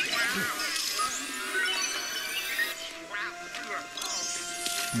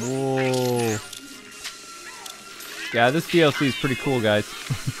 Whoa. Yeah, this DLC is pretty cool, guys.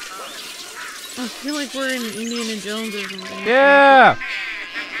 I feel like we're in Indiana Jones or something. Yeah!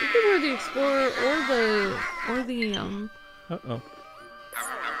 We could wear the Explorer or the Uh-oh.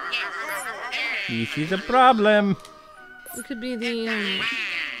 This is a problem. it could be the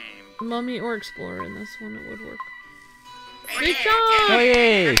Mummy or Explorer in this one. It would work. Great job! Oh,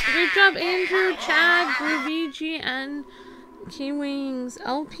 yay! Great job, Andrew, Chad, Luigi, and Kwings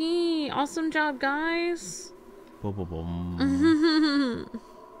LP. Awesome job, guys. Boom, boom, boom.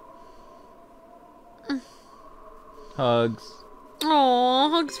 Hugs. Aw,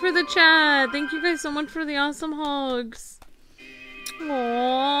 hugs for the chat. Thank you guys so much for the awesome hugs.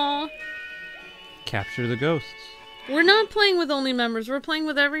 Aww. Capture the ghosts. We're not playing with only members. We're playing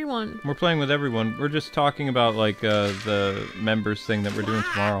with everyone. We're playing with everyone. We're just talking about, like, the members thing that we're doing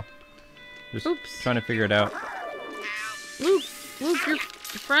tomorrow. Just trying to figure it out. Luke, your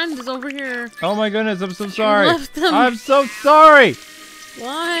friend is over here. Oh my goodness, I'm so sorry. You left them. I'm so sorry.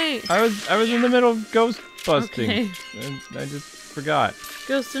 Why? I was in the middle of ghost busting. Okay. And I just forgot.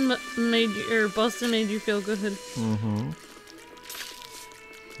 Bustin' made you feel good.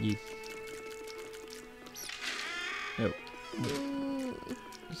 Yes. Oh.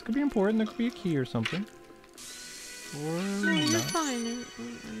 This could be important. There could be a key or something. Or No, you're not. fine.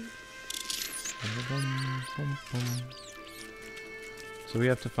 So we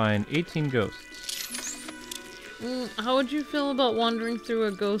have to find 18 ghosts. How would you feel about wandering through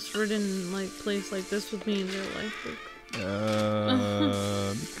a ghost-ridden like place like this with me in real life, Luke?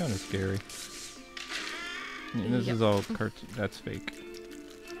 It's kind of scary. This is all cartoon. That's fake.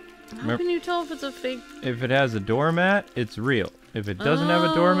 How can you tell if it's a fake? If it has a doormat, it's real. If it doesn't have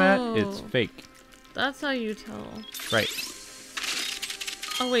a doormat, it's fake. That's how you tell. Right.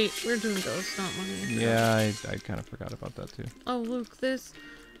 Oh wait, we're doing ghosts, not money. Yeah, I kind of forgot about that too. Oh Luke, this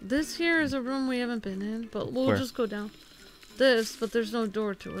here is a room we haven't been in, but we'll Where? just go down. This, but there's no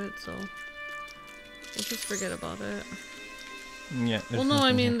door to it, so we'll just forget about it. Yeah. Well, no,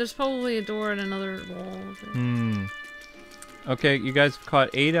 I mean, there's probably a door at another wall. Okay, you guys have caught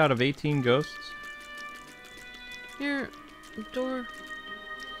 8 out of 18 ghosts. Here, door.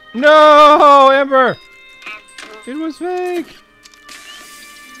 No, Amber! It was fake!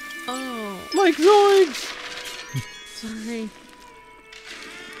 Oh. Like Zoids! Sorry.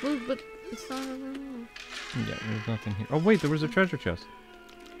 Luke, but it's not a room. Yeah, there's nothing here. Oh wait, there was a treasure chest.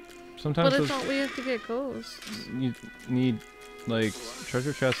 Sometimes But I those, thought we have to get ghosts. you need, like,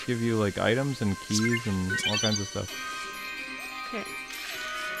 treasure chests give you, like, items and keys and all kinds of stuff. Okay.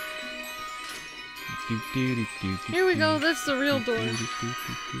 Here we go, that's the real door.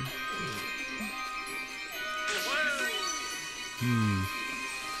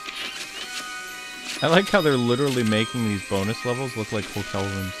 I like how they're literally making these bonus levels look like hotel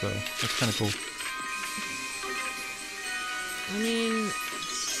rooms, though. That's kind of cool. I mean...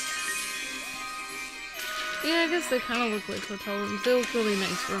 yeah, I guess they kind of look like hotel rooms. They look really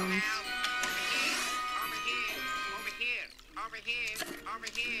nice rooms.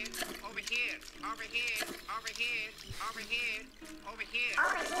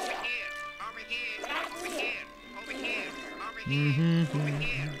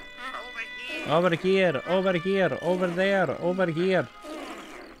 Over here, over here, over there, over here.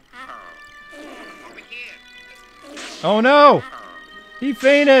 Oh no! He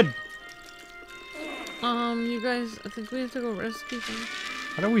fainted! You guys, I think we have to go rescue them.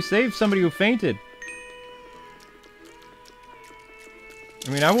 How do we save somebody who fainted? I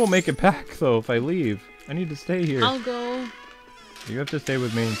mean, I won't make it back, though, if I leave. I need to stay here. I'll go. You have to stay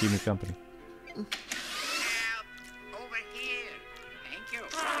with me and keep me company. Over here. Thank you.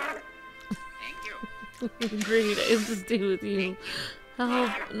 Thank you. Great, I have to stay with you.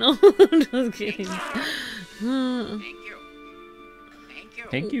 Help. No, I'm just kidding. Thank you. Thank you.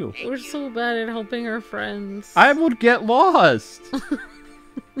 Thank you. We're so bad at helping our friends. I would get lost!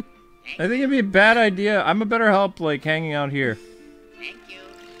 I think it'd be a bad idea. I'm a better help, like, hanging out here. Thank you.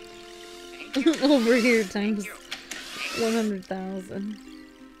 Thank you. Over here times 100,000.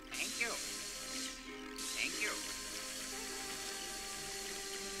 Thank you. Thank you.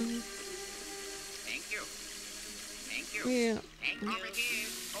 Thank you. Thank you. Yeah. Thank you. Over here.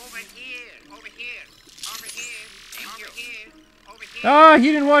 Over here. Over here. Over here. Thank you. Over here. Ah, he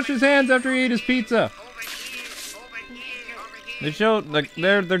didn't wash his hands after he ate his pizza. Over here. Over here. Over here. They showed, like,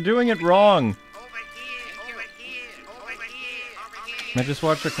 they're doing it wrong. Over here. Over here. Over here. Over here. I just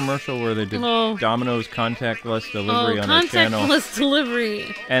watched a commercial where they did Oh. Domino's contactless delivery on their channel. Contactless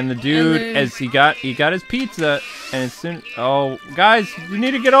delivery. And the dude, then- as he got his pizza, and as soon, oh, guys, you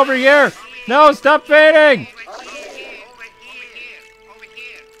need to get over here. No, stop fainting.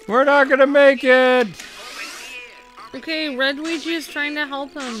 We're not gonna make it. Okay, Red Ouija is trying to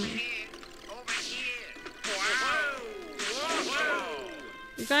help him.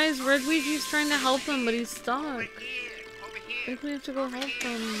 You guys, Red Ouija's trying to help him, but he's stuck. I think we have to go help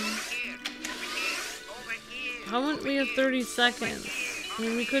him. How about we have 30 seconds? I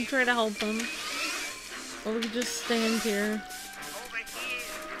mean, we could try to help him. Or we could just stand here.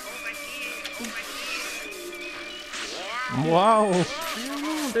 Wow. I don't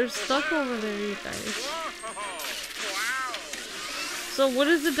know, they're stuck over there, you guys. So what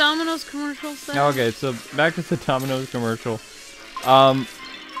does the Domino's commercial say? Okay, so back to the Domino's commercial.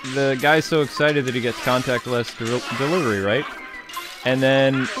 The guy's so excited that he gets contactless delivery, right? And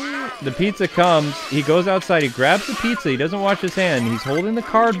then the pizza comes, he goes outside, he grabs the pizza, he doesn't wash his hand, he's holding the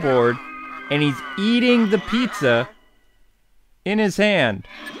cardboard, and he's eating the pizza in his hand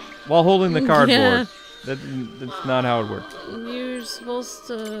while holding the cardboard. Yeah. That's not how it works. You're supposed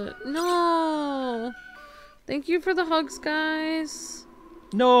to... No! Thank you for the hugs, guys.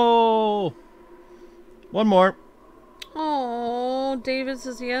 No! One more. Oh, David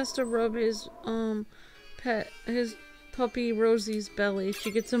says he has to rub his puppy Rosie's belly.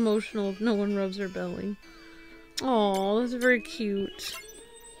 She gets emotional if no one rubs her belly. Oh, that's very cute.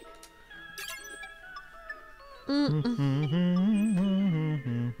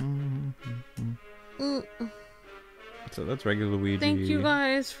 So that's regular Luigi. Thank you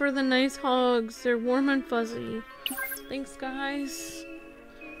guys for the nice hugs. They're warm and fuzzy. Thanks, guys.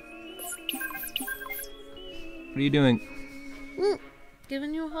 What are you doing?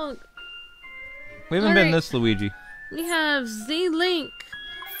 Giving you a hug. We haven't been this Luigi. We have Z-Link,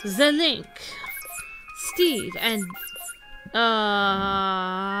 Steve, and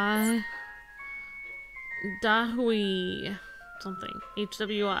Dahui something.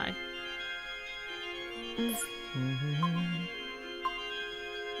 HWI.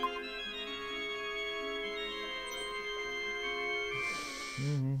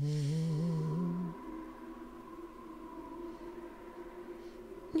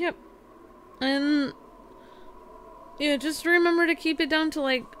 Yep. And yeah, just remember to keep it down to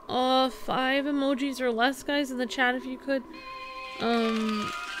like 5 emojis or less, guys, in the chat if you could.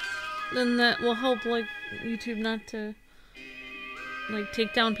 Then that will help like YouTube not to like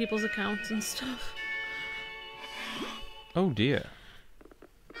take down people's accounts and stuff. Oh dear.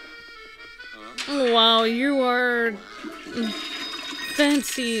 Oh wow, you are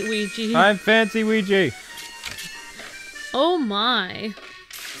fancy Ouija. I'm fancy Ouija. Oh my.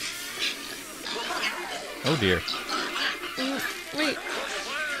 Oh dear. Wait.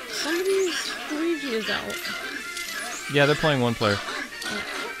 Somebody's Luigi is out. Yeah, they're playing one player.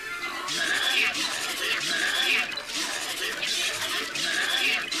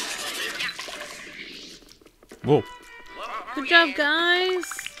 Whoa. Good job, guys.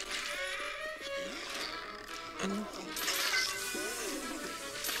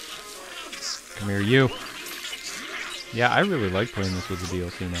 Come here, you. Yeah, I really like playing this with the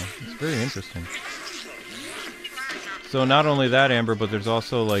DLC now. It's very interesting. So not only that, Amber, but there's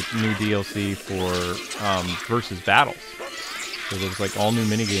also like new DLC for versus battles. So there's like all new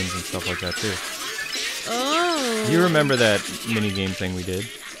minigames and stuff like that too. Oh. You remember that minigame thing we did?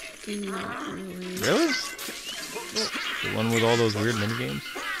 Not really. Really? The one with all those weird minigames?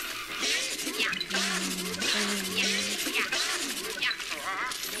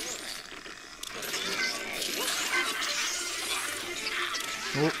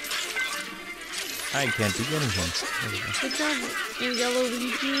 Oh. I can't do anything. Good job, Yellow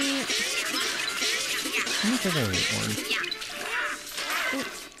Luigi. Let me try that orange.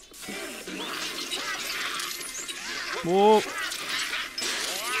 Whoa!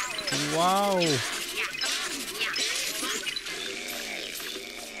 Wow!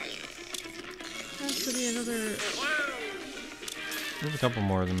 Has to be another. There's a couple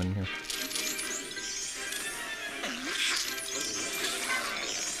more of them in here.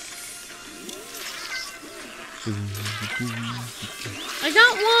 I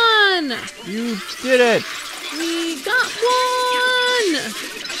got one! You did it! We got one!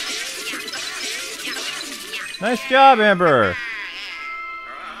 Nice job, Amber!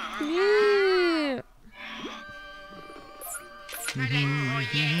 Yeah!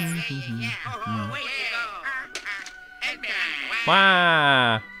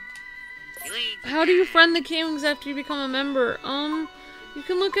 Wow! How do you friend the Kwings after you become a member? You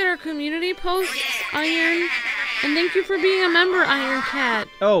can look at our community posts, Iron. And thank you for being a member, Iron Cat.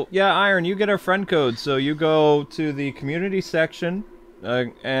 Oh, yeah, Iron, you get our friend code. So you go to the community section,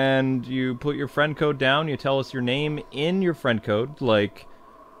 and you put your friend code down. You tell us your name in your friend code, like...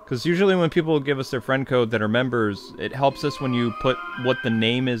 Because usually when people give us their friend code that are members, it helps us when you put what the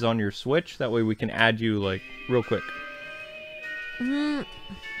name is on your Switch. That way we can add you, like, real quick.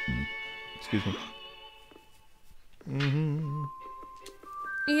 Excuse me.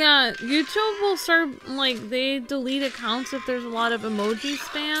 Yeah, YouTube will start, like, they delete accounts if there's a lot of emoji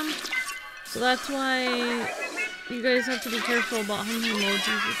spam. So that's why you guys have to be careful about how many emojis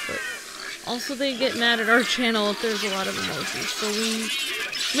you put. Also, they get mad at our channel if there's a lot of emojis. So we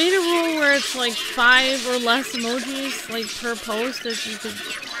made a rule where it's, like, 5 or less emojis, like, per post. If you could,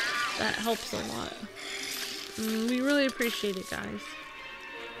 that helps a lot. We really appreciate it, guys.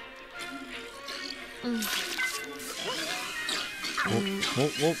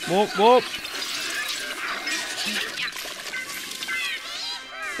 Whoop, whoop, whoop, whoop!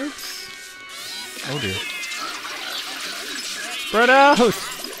 Oops. Oh dear. Spread out!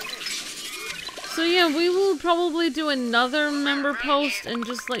 So yeah, we will probably do another member post and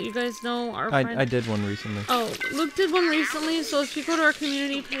just let you guys know our friend. I did one recently. Oh, Luke did one recently, so if you go to our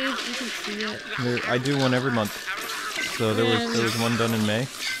community page, you can see it. I do one every month. So there was one done in May.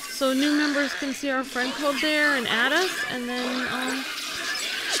 So new members can see our friend code there and add us, and then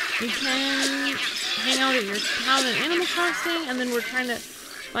we can hang out at your town in Animal Crossing, and then we're trying to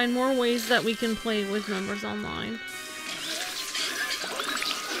find more ways that we can play with members online.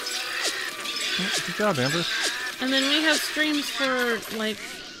 Good job, Amber. And then we have streams for, like,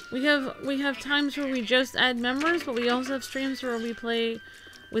 we have times where we just add members, but we also have streams where we play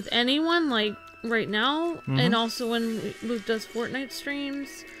with anyone, like right now, and also when Luke does Fortnite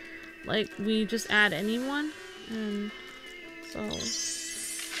streams, like, we just add anyone, and so,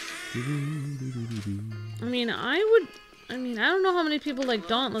 I mean, I don't know how many people like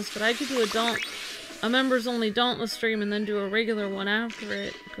Dauntless, but I could do a members only Dauntless stream and then do a regular one after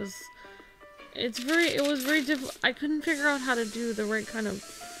it, because it was very difficult. I couldn't figure out how to do the right kind of,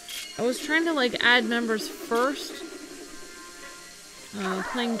 I was trying to, like, add members first,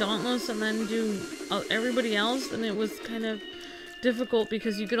 playing Dauntless, and then do everybody else, and it was kind of difficult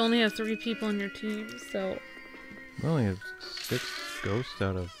because you could only have 3 people on your team, so. We only have 6 ghosts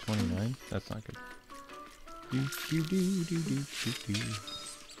out of 29. That's not good.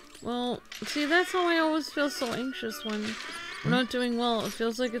 Well, see, that's how I always feel so anxious when we're not doing well. It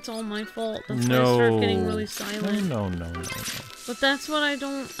feels like it's all my fault. That's why I start getting really silent. No. But that's what I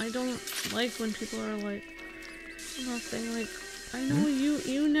don't like when people are like, nothing, like, I know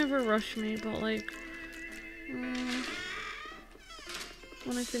you never rush me, but like,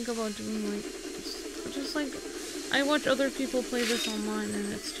 when I think about doing, like, just like, I watch other people play this online,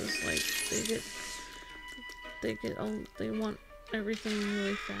 and it's just like, they want everything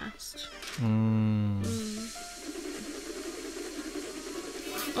really fast.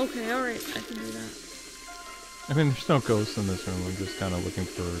 Okay, alright, I can do that. I mean, there's no ghosts in this room. I'm just kind of looking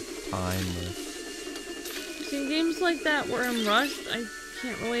for time. See, in games like that where I'm rushed, I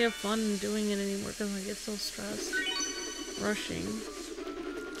can't really have fun doing it anymore because I get so stressed. Rushing.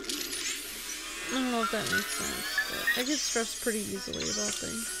 I don't know if that makes sense, but I get stressed pretty easily about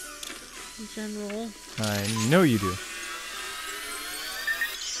things. In general. I know you do.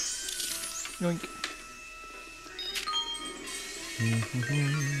 Yoink.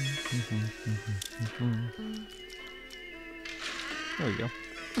 There we go.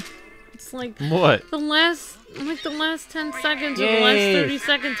 It's like what? The last 10 seconds or the last 30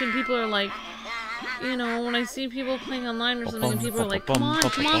 seconds, and people are like, you know, when I see people playing online or something, and people are like, come on.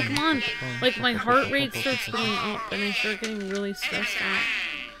 Like, my heart rate starts going up, and I start getting really stressed out.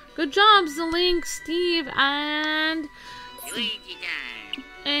 Good job, Zalink, Steve, and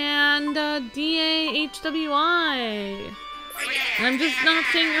DAHWI. And I'm just not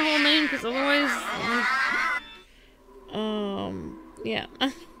saying your whole name, because otherwise, yeah.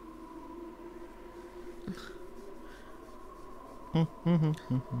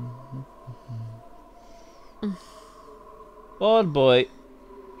 Oh boy.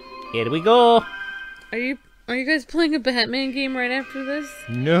 Here we go. Are you guys playing a Batman game right after this?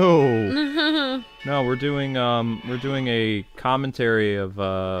 No. No, we're doing a commentary of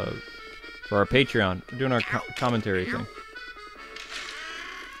for our Patreon. We're doing our commentary thing.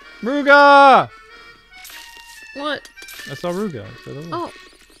 Ruga! What? I saw Ruga. I said, oh.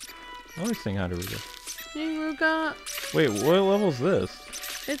 I always sing hi to Ruga. Hey, Ruga. Wait, what level's this?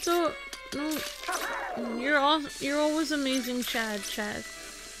 It's a... No. You're always amazing, Chad.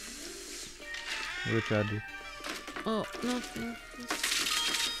 What did Chad do? Oh, nothing.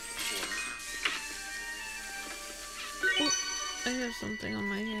 Oh, I have something on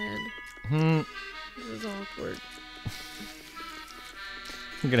my head. This is awkward.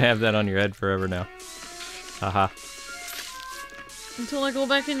 I'm gonna have that on your head forever now. Haha. Until I go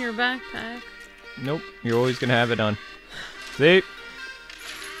back in your backpack. Nope, you're always gonna have it on. See?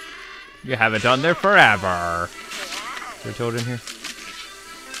 You have it on there forever. Is there a toad in here?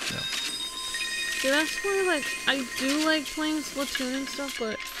 No. See, that's why, like, I do like playing Splatoon and stuff,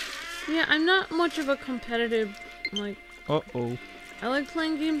 but yeah, I'm not much of a competitive, like... Uh-oh. I like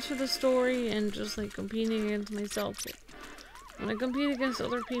playing games for the story and just, like, competing against myself. But when I compete against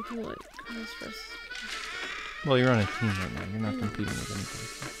other people, it kind of stresses me. Well, you're on a team right now. You're not competing with anybody.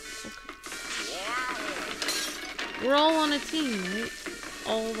 Okay. We're all on a team, right?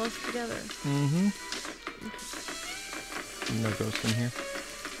 All of us together. Okay. No ghosts in here.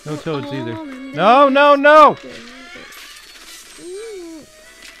 No toads either. No!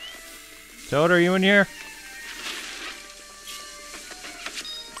 Toad, are you in here?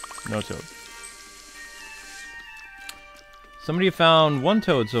 No toad. Somebody found 1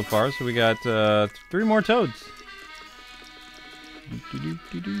 toad so far, so we got 3 more toads.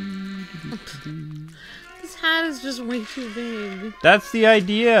 This hat is just way too big. That's the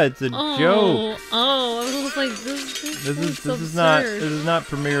idea. It's a joke. Oh, I was like, this is not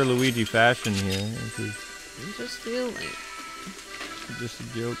Premier Luigi fashion here. This is I just feel like just a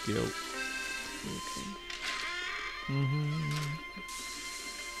joke, yo. Okay.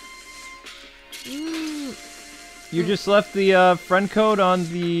 You just left the friend code on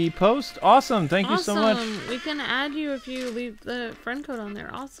the post? Awesome, thank you so much. We can add you if you leave the friend code on there.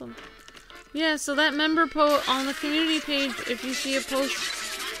 Awesome. Yeah, so that member post on the community page, if you see a post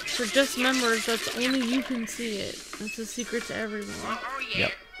for just members, that's only you can see it. It's a secret to everyone. Oh, yeah.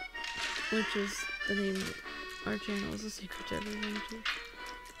 Yep. Which is the name of our channel, is a secret to everyone too.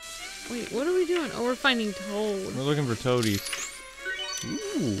 Wait, what are we doing? Oh, we're finding Toad. We're looking for toadies.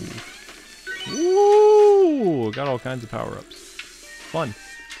 Ooh! Got all kinds of power-ups. Fun.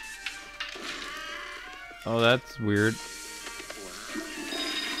 Oh, that's weird.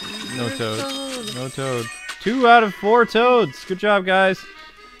 No toad. No toad. 2 out of 4 toads. Good job, guys.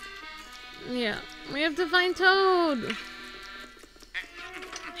 Yeah, we have to find Toad.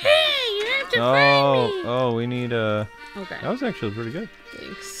 Hey, you have to find me. Oh, we need a. Okay. That was actually pretty good.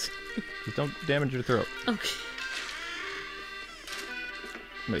 Thanks. Just don't damage your throat. Okay.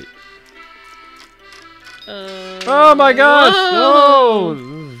 Wait. Oh my gosh! Whoa.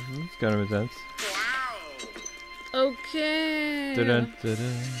 No! That's kind of intense. Wow. Okay. Dun, dun,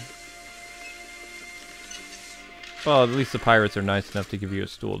 dun. Well, at least the pirates are nice enough to give you a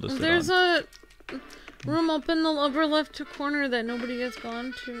stool to sit There's on. a room up in the upper left corner that nobody has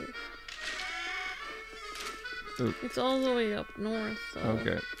gone to. Ooh. It's all the way up north. So.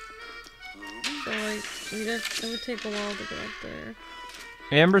 Okay. So like, it would take a while to get up there.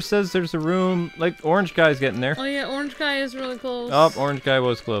 Amber says there's a room, like Orange Guy's getting there. Oh yeah, Orange Guy is really close. Oh, Orange Guy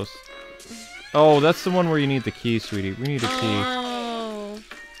was close. Oh, that's the one where you need the key, sweetie. We need a key. Oh.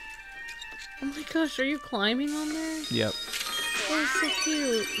 Oh my gosh, are you climbing on there? Yep. Oh, so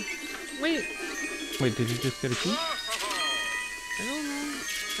cute. Wait. Wait, did you just get a key? I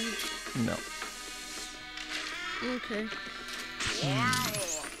don't know. No. Okay.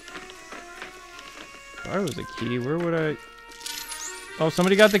 If I was a key, where would I... Oh,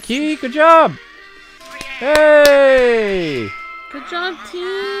 somebody got the key? Good job! Hey! Good job,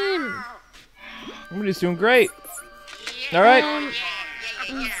 team! Somebody's doing great. Alright.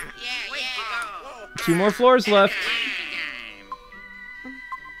 Yeah. 2 more floors left.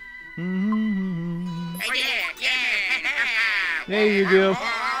 Oh, yeah. There you go.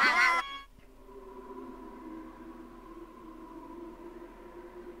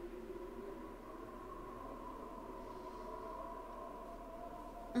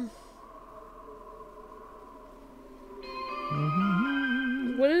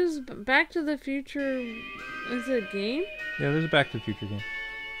 What is Back to the Future? Is it a game? Yeah, there's a Back to the Future game.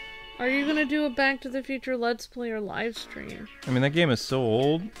 Are you gonna do a Back to the Future Let's Play or live stream? I mean, that game is so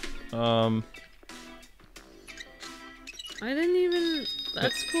old. I didn't even...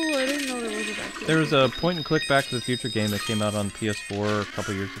 That's cool, I didn't know there was a Back to the There was Future. a point-and-click Back to the Future game that came out on PS4 a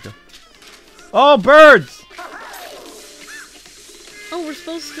couple years ago. Oh, birds! Oh, we're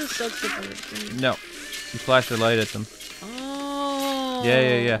supposed to suck the birds. No. You flash a light at them. Oh.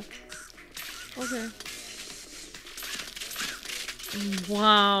 Yeah. Okay.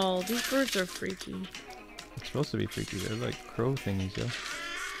 Wow, these birds are freaky. It's supposed to be freaky. They're like crow thingies, yo.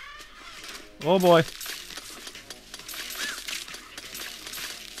 Oh boy.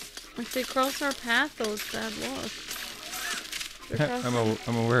 If they cross our path, though, it's bad luck. They're crossing,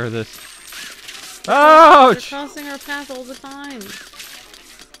 I'm aware of this. they're Ouch! crossing our path all the time.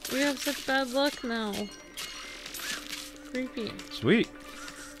 We have such bad luck now. Creepy. Sweet.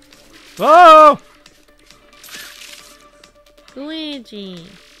 Whoa! Luigi.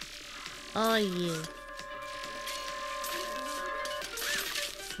 Oh, you.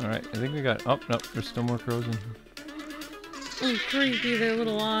 Alright, I think we got... Oh, no, there's still more crows in here. Oh, creepy, their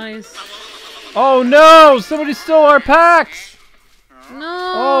little eyes. Oh no! Somebody stole our packs! No!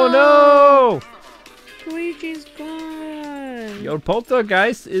 Oh no! Luigi's gone. Your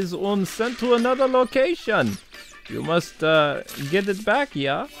poltergeist is sent to another location. You must get it back,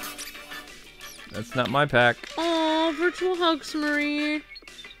 yeah? That's not my pack. Aw, virtual hugs, Marie.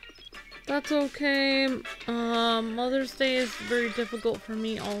 That's okay. Mother's Day is very difficult for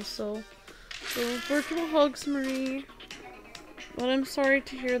me also. So, virtual hugs, Marie. But I'm sorry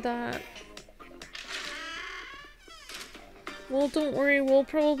to hear that. Well, don't worry. We'll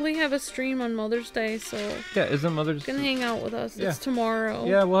probably have a stream on Mother's Day, so Yeah, isn't Mother's... you can hang out with us. Yeah. It's tomorrow.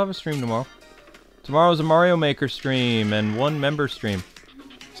 Yeah, we'll have a stream tomorrow. Tomorrow's a Mario Maker stream and 1 member stream.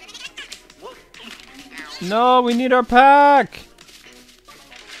 No, we need our pack!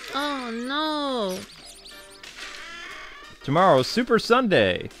 Oh, no. Tomorrow's Super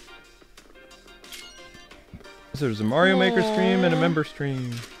Sunday. So there's a Mario Maker stream and a Aw. member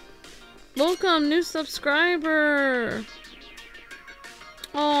stream. Welcome, new subscriber.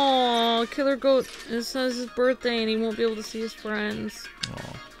 Oh, Killer Goat. It says his birthday and he won't be able to see his friends.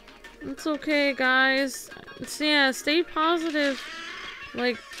 Oh. It's okay, guys. Yeah, stay positive.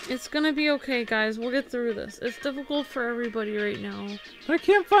 Like, it's gonna be okay, guys. We'll get through this. It's difficult for everybody right now. I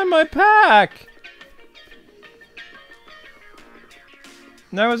can't find my pack!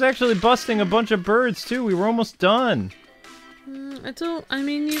 And I was actually busting a bunch of birds, too. We were almost done. I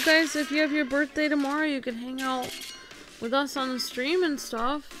mean, you guys, if you have your birthday tomorrow, you can hang out with us on the stream and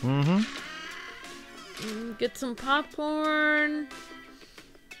stuff. Mm-hmm. Get some popcorn.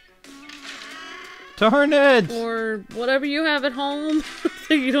 Darn it! Or whatever you have at home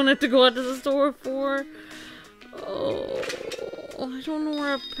that you don't have to go out to the store for. Oh, I don't know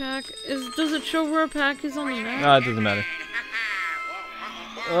where our pack is. Does it show where our pack is on the map? Ah, it doesn't matter.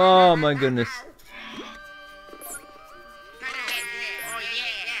 Oh my goodness.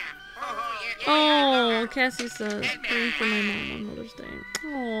 Oh, Cassie says, praying for my mom on Mother's Day.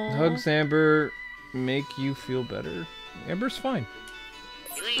 Aww. Hugs Amber make you feel better. Amber's fine.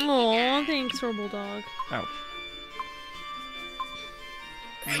 Aw, thanks, Horrible Dog. Ouch.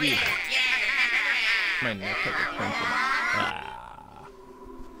 My neck has a crimson. Ah.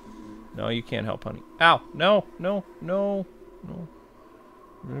 No, you can't help, honey. Ow! No! No! No! No.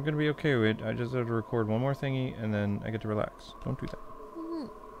 We're gonna be okay with it. I just have to record one more thingy and then I get to relax. Don't do that.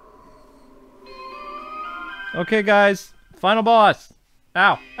 Okay, guys. Final boss.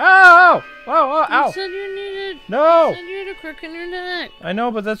 Ow. Ow! Ow! Ow! Ow! You said you needed... No! You said you had a crook in your neck. I know,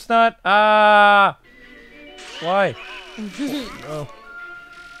 but that's not... Why? Oh.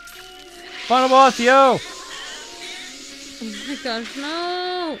 Final boss, yo! Oh my gosh,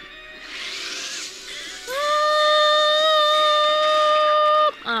 no!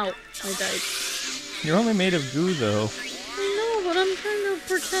 Ow, I died. You're only made of goo, though. I know, but I'm trying to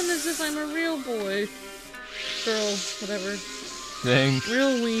pretend as if I'm a real boy. Girl, whatever. Thanks.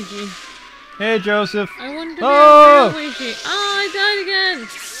 Real Luigi. Hey, Joseph. I wanted to be Oh! a real Luigi. Oh, I died again!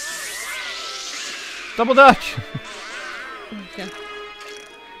 Double Dutch. Okay.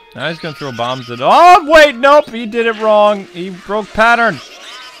 Now he's gonna throw bombs at... Oh, wait, nope, he did it wrong. He broke pattern.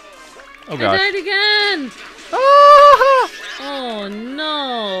 Oh, I gosh. died again! Ah! Oh,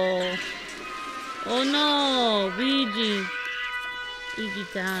 no. Oh, no. Luigi. Luigi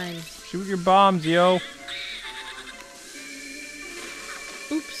time. Shoot your bombs, yo.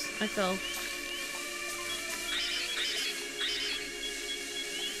 Oops, I fell.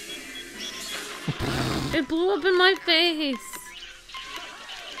 It blew up in my face.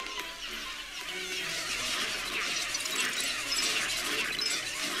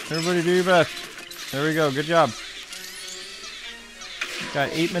 Everybody do your best. There we go, good job. Got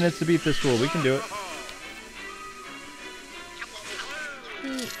 8 minutes to beat this school. We can do it.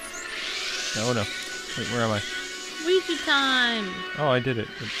 Oh no. Wait, where am I? Luigi time. Oh, I did it.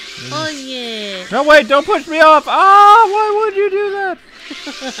 Oh, yeah. No, wait, don't push me off! Ah, why would you do that?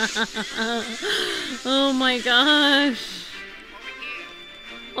 Oh my gosh.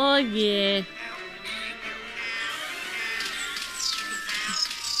 Oh, yeah.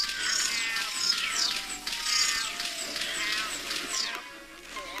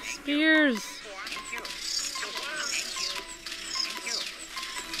 Spears.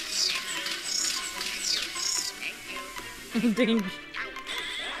 Dang.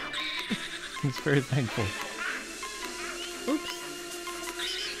 He's very thankful. Oops.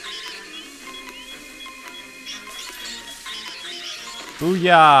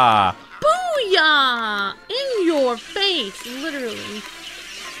 Booyah! Booyah! In your face, literally.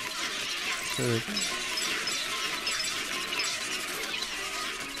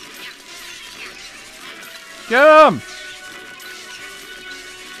 Get him!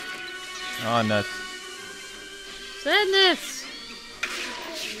 Oh, nuts. Sadness.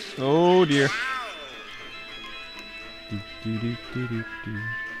 Oh, dear. I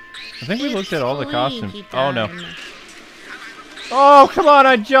think we looked at all the costumes. Oh, no. Oh, come on,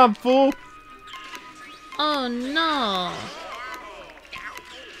 I jumped, fool! Oh, no.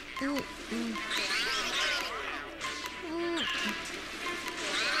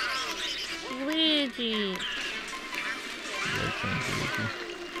 Luigi.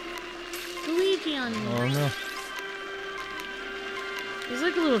 Luigi on me. Oh, no. There's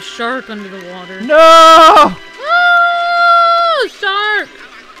like a little shark under the water. No! Oh, shark!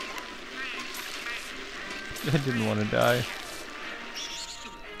 I didn't want to die.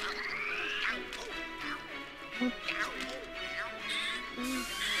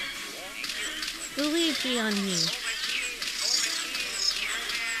 Luigi on me.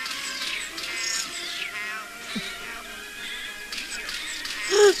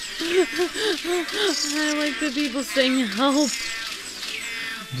 I like the people saying help.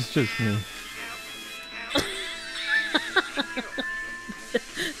 It's just me.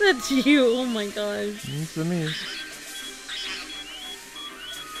 That's you. Oh my gosh. It's me.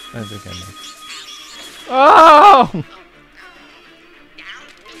 I think I know. Oh!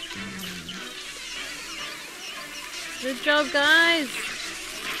 Good job, guys.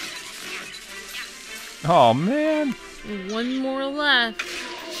 Oh man. One more left.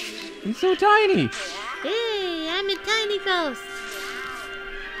 He's so tiny. Hey, I'm a tiny ghost.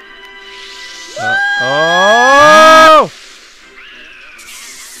 Oh!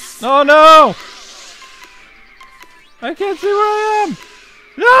 Oh no! I can't see where I am.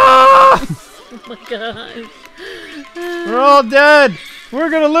 No! Oh my gosh. We're all dead.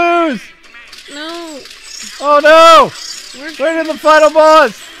 We're gonna lose. No. Oh no! Where's Where did the final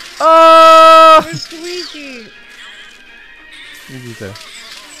boss? Oh! Luigi? Luigi's there.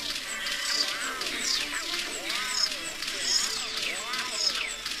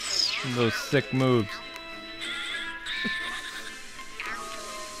 Those sick moves.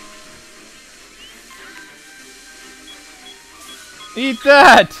 Eat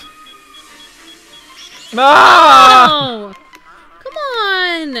that! Ah! Oh! Come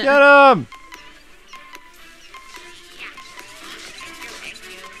on! Get him!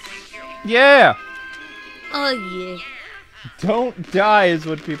 Yeah! Oh yeah. Don't die is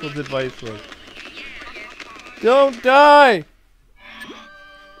what people's advice was. Don't die!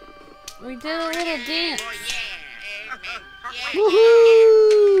 We did a little dance.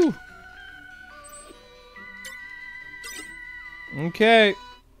 Woohoo! Okay.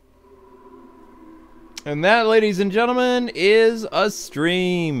 And that, ladies and gentlemen, is a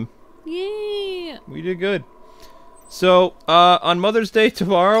stream. Yay! We did good. So, on Mother's Day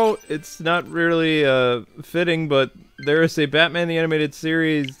tomorrow, it's not really fitting, but there is a Batman the Animated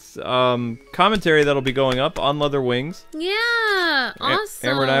Series commentary that'll be going up on Leather Wings. Yeah! Awesome!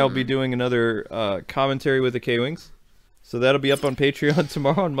 Amber and I will be doing another commentary with the Kwings. So that'll be up on Patreon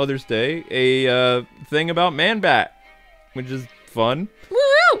tomorrow on Mother's Day. A thing about Man-Bat, which is fun.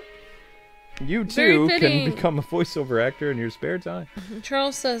 Woohoo! You Very too fitting. can become a voiceover actor in your spare time.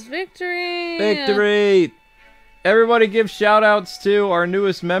 Charles says victory! Victory! Everybody give shout-outs to our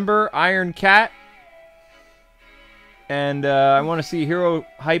newest member, Iron Cat. And I want to see Hero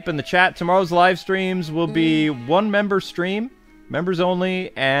Hype in the chat. Tomorrow's live streams will be one member stream, members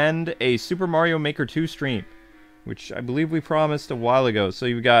only, and a Super Mario Maker 2 stream, which I believe we promised a while ago. So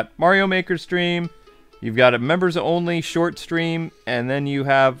you've got Mario Maker stream, you've got a members only short stream, and then you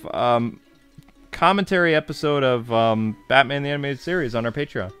have commentary episode of Batman the Animated Series on our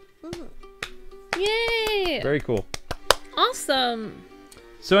Patreon. Yay! Very cool. Awesome!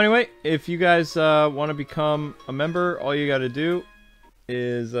 So anyway, if you guys want to become a member, all you got to do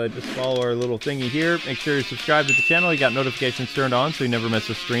is just follow our little thingy here. Make sure you're subscribed to the channel. You got notifications turned on so you never miss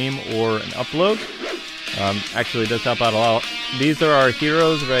a stream or an upload. Actually, it does help out a lot. These are our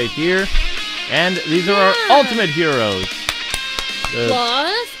heroes right here. And these are our ultimate heroes.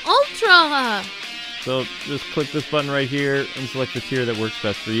 Plus Ultra! So just click this button right here and select the tier that works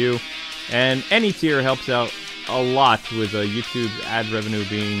best for you. And any tier helps out a lot with YouTube's ad revenue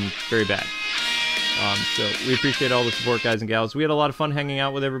being very bad. So we appreciate all the support, guys and gals. We had a lot of fun hanging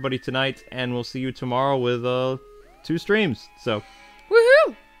out with everybody tonight, and we'll see you tomorrow with 2 streams. So,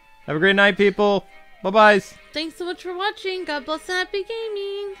 Woohoo! have a great night, people. Bye-bye. Thanks so much for watching. God bless and happy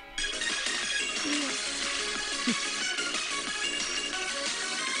gaming.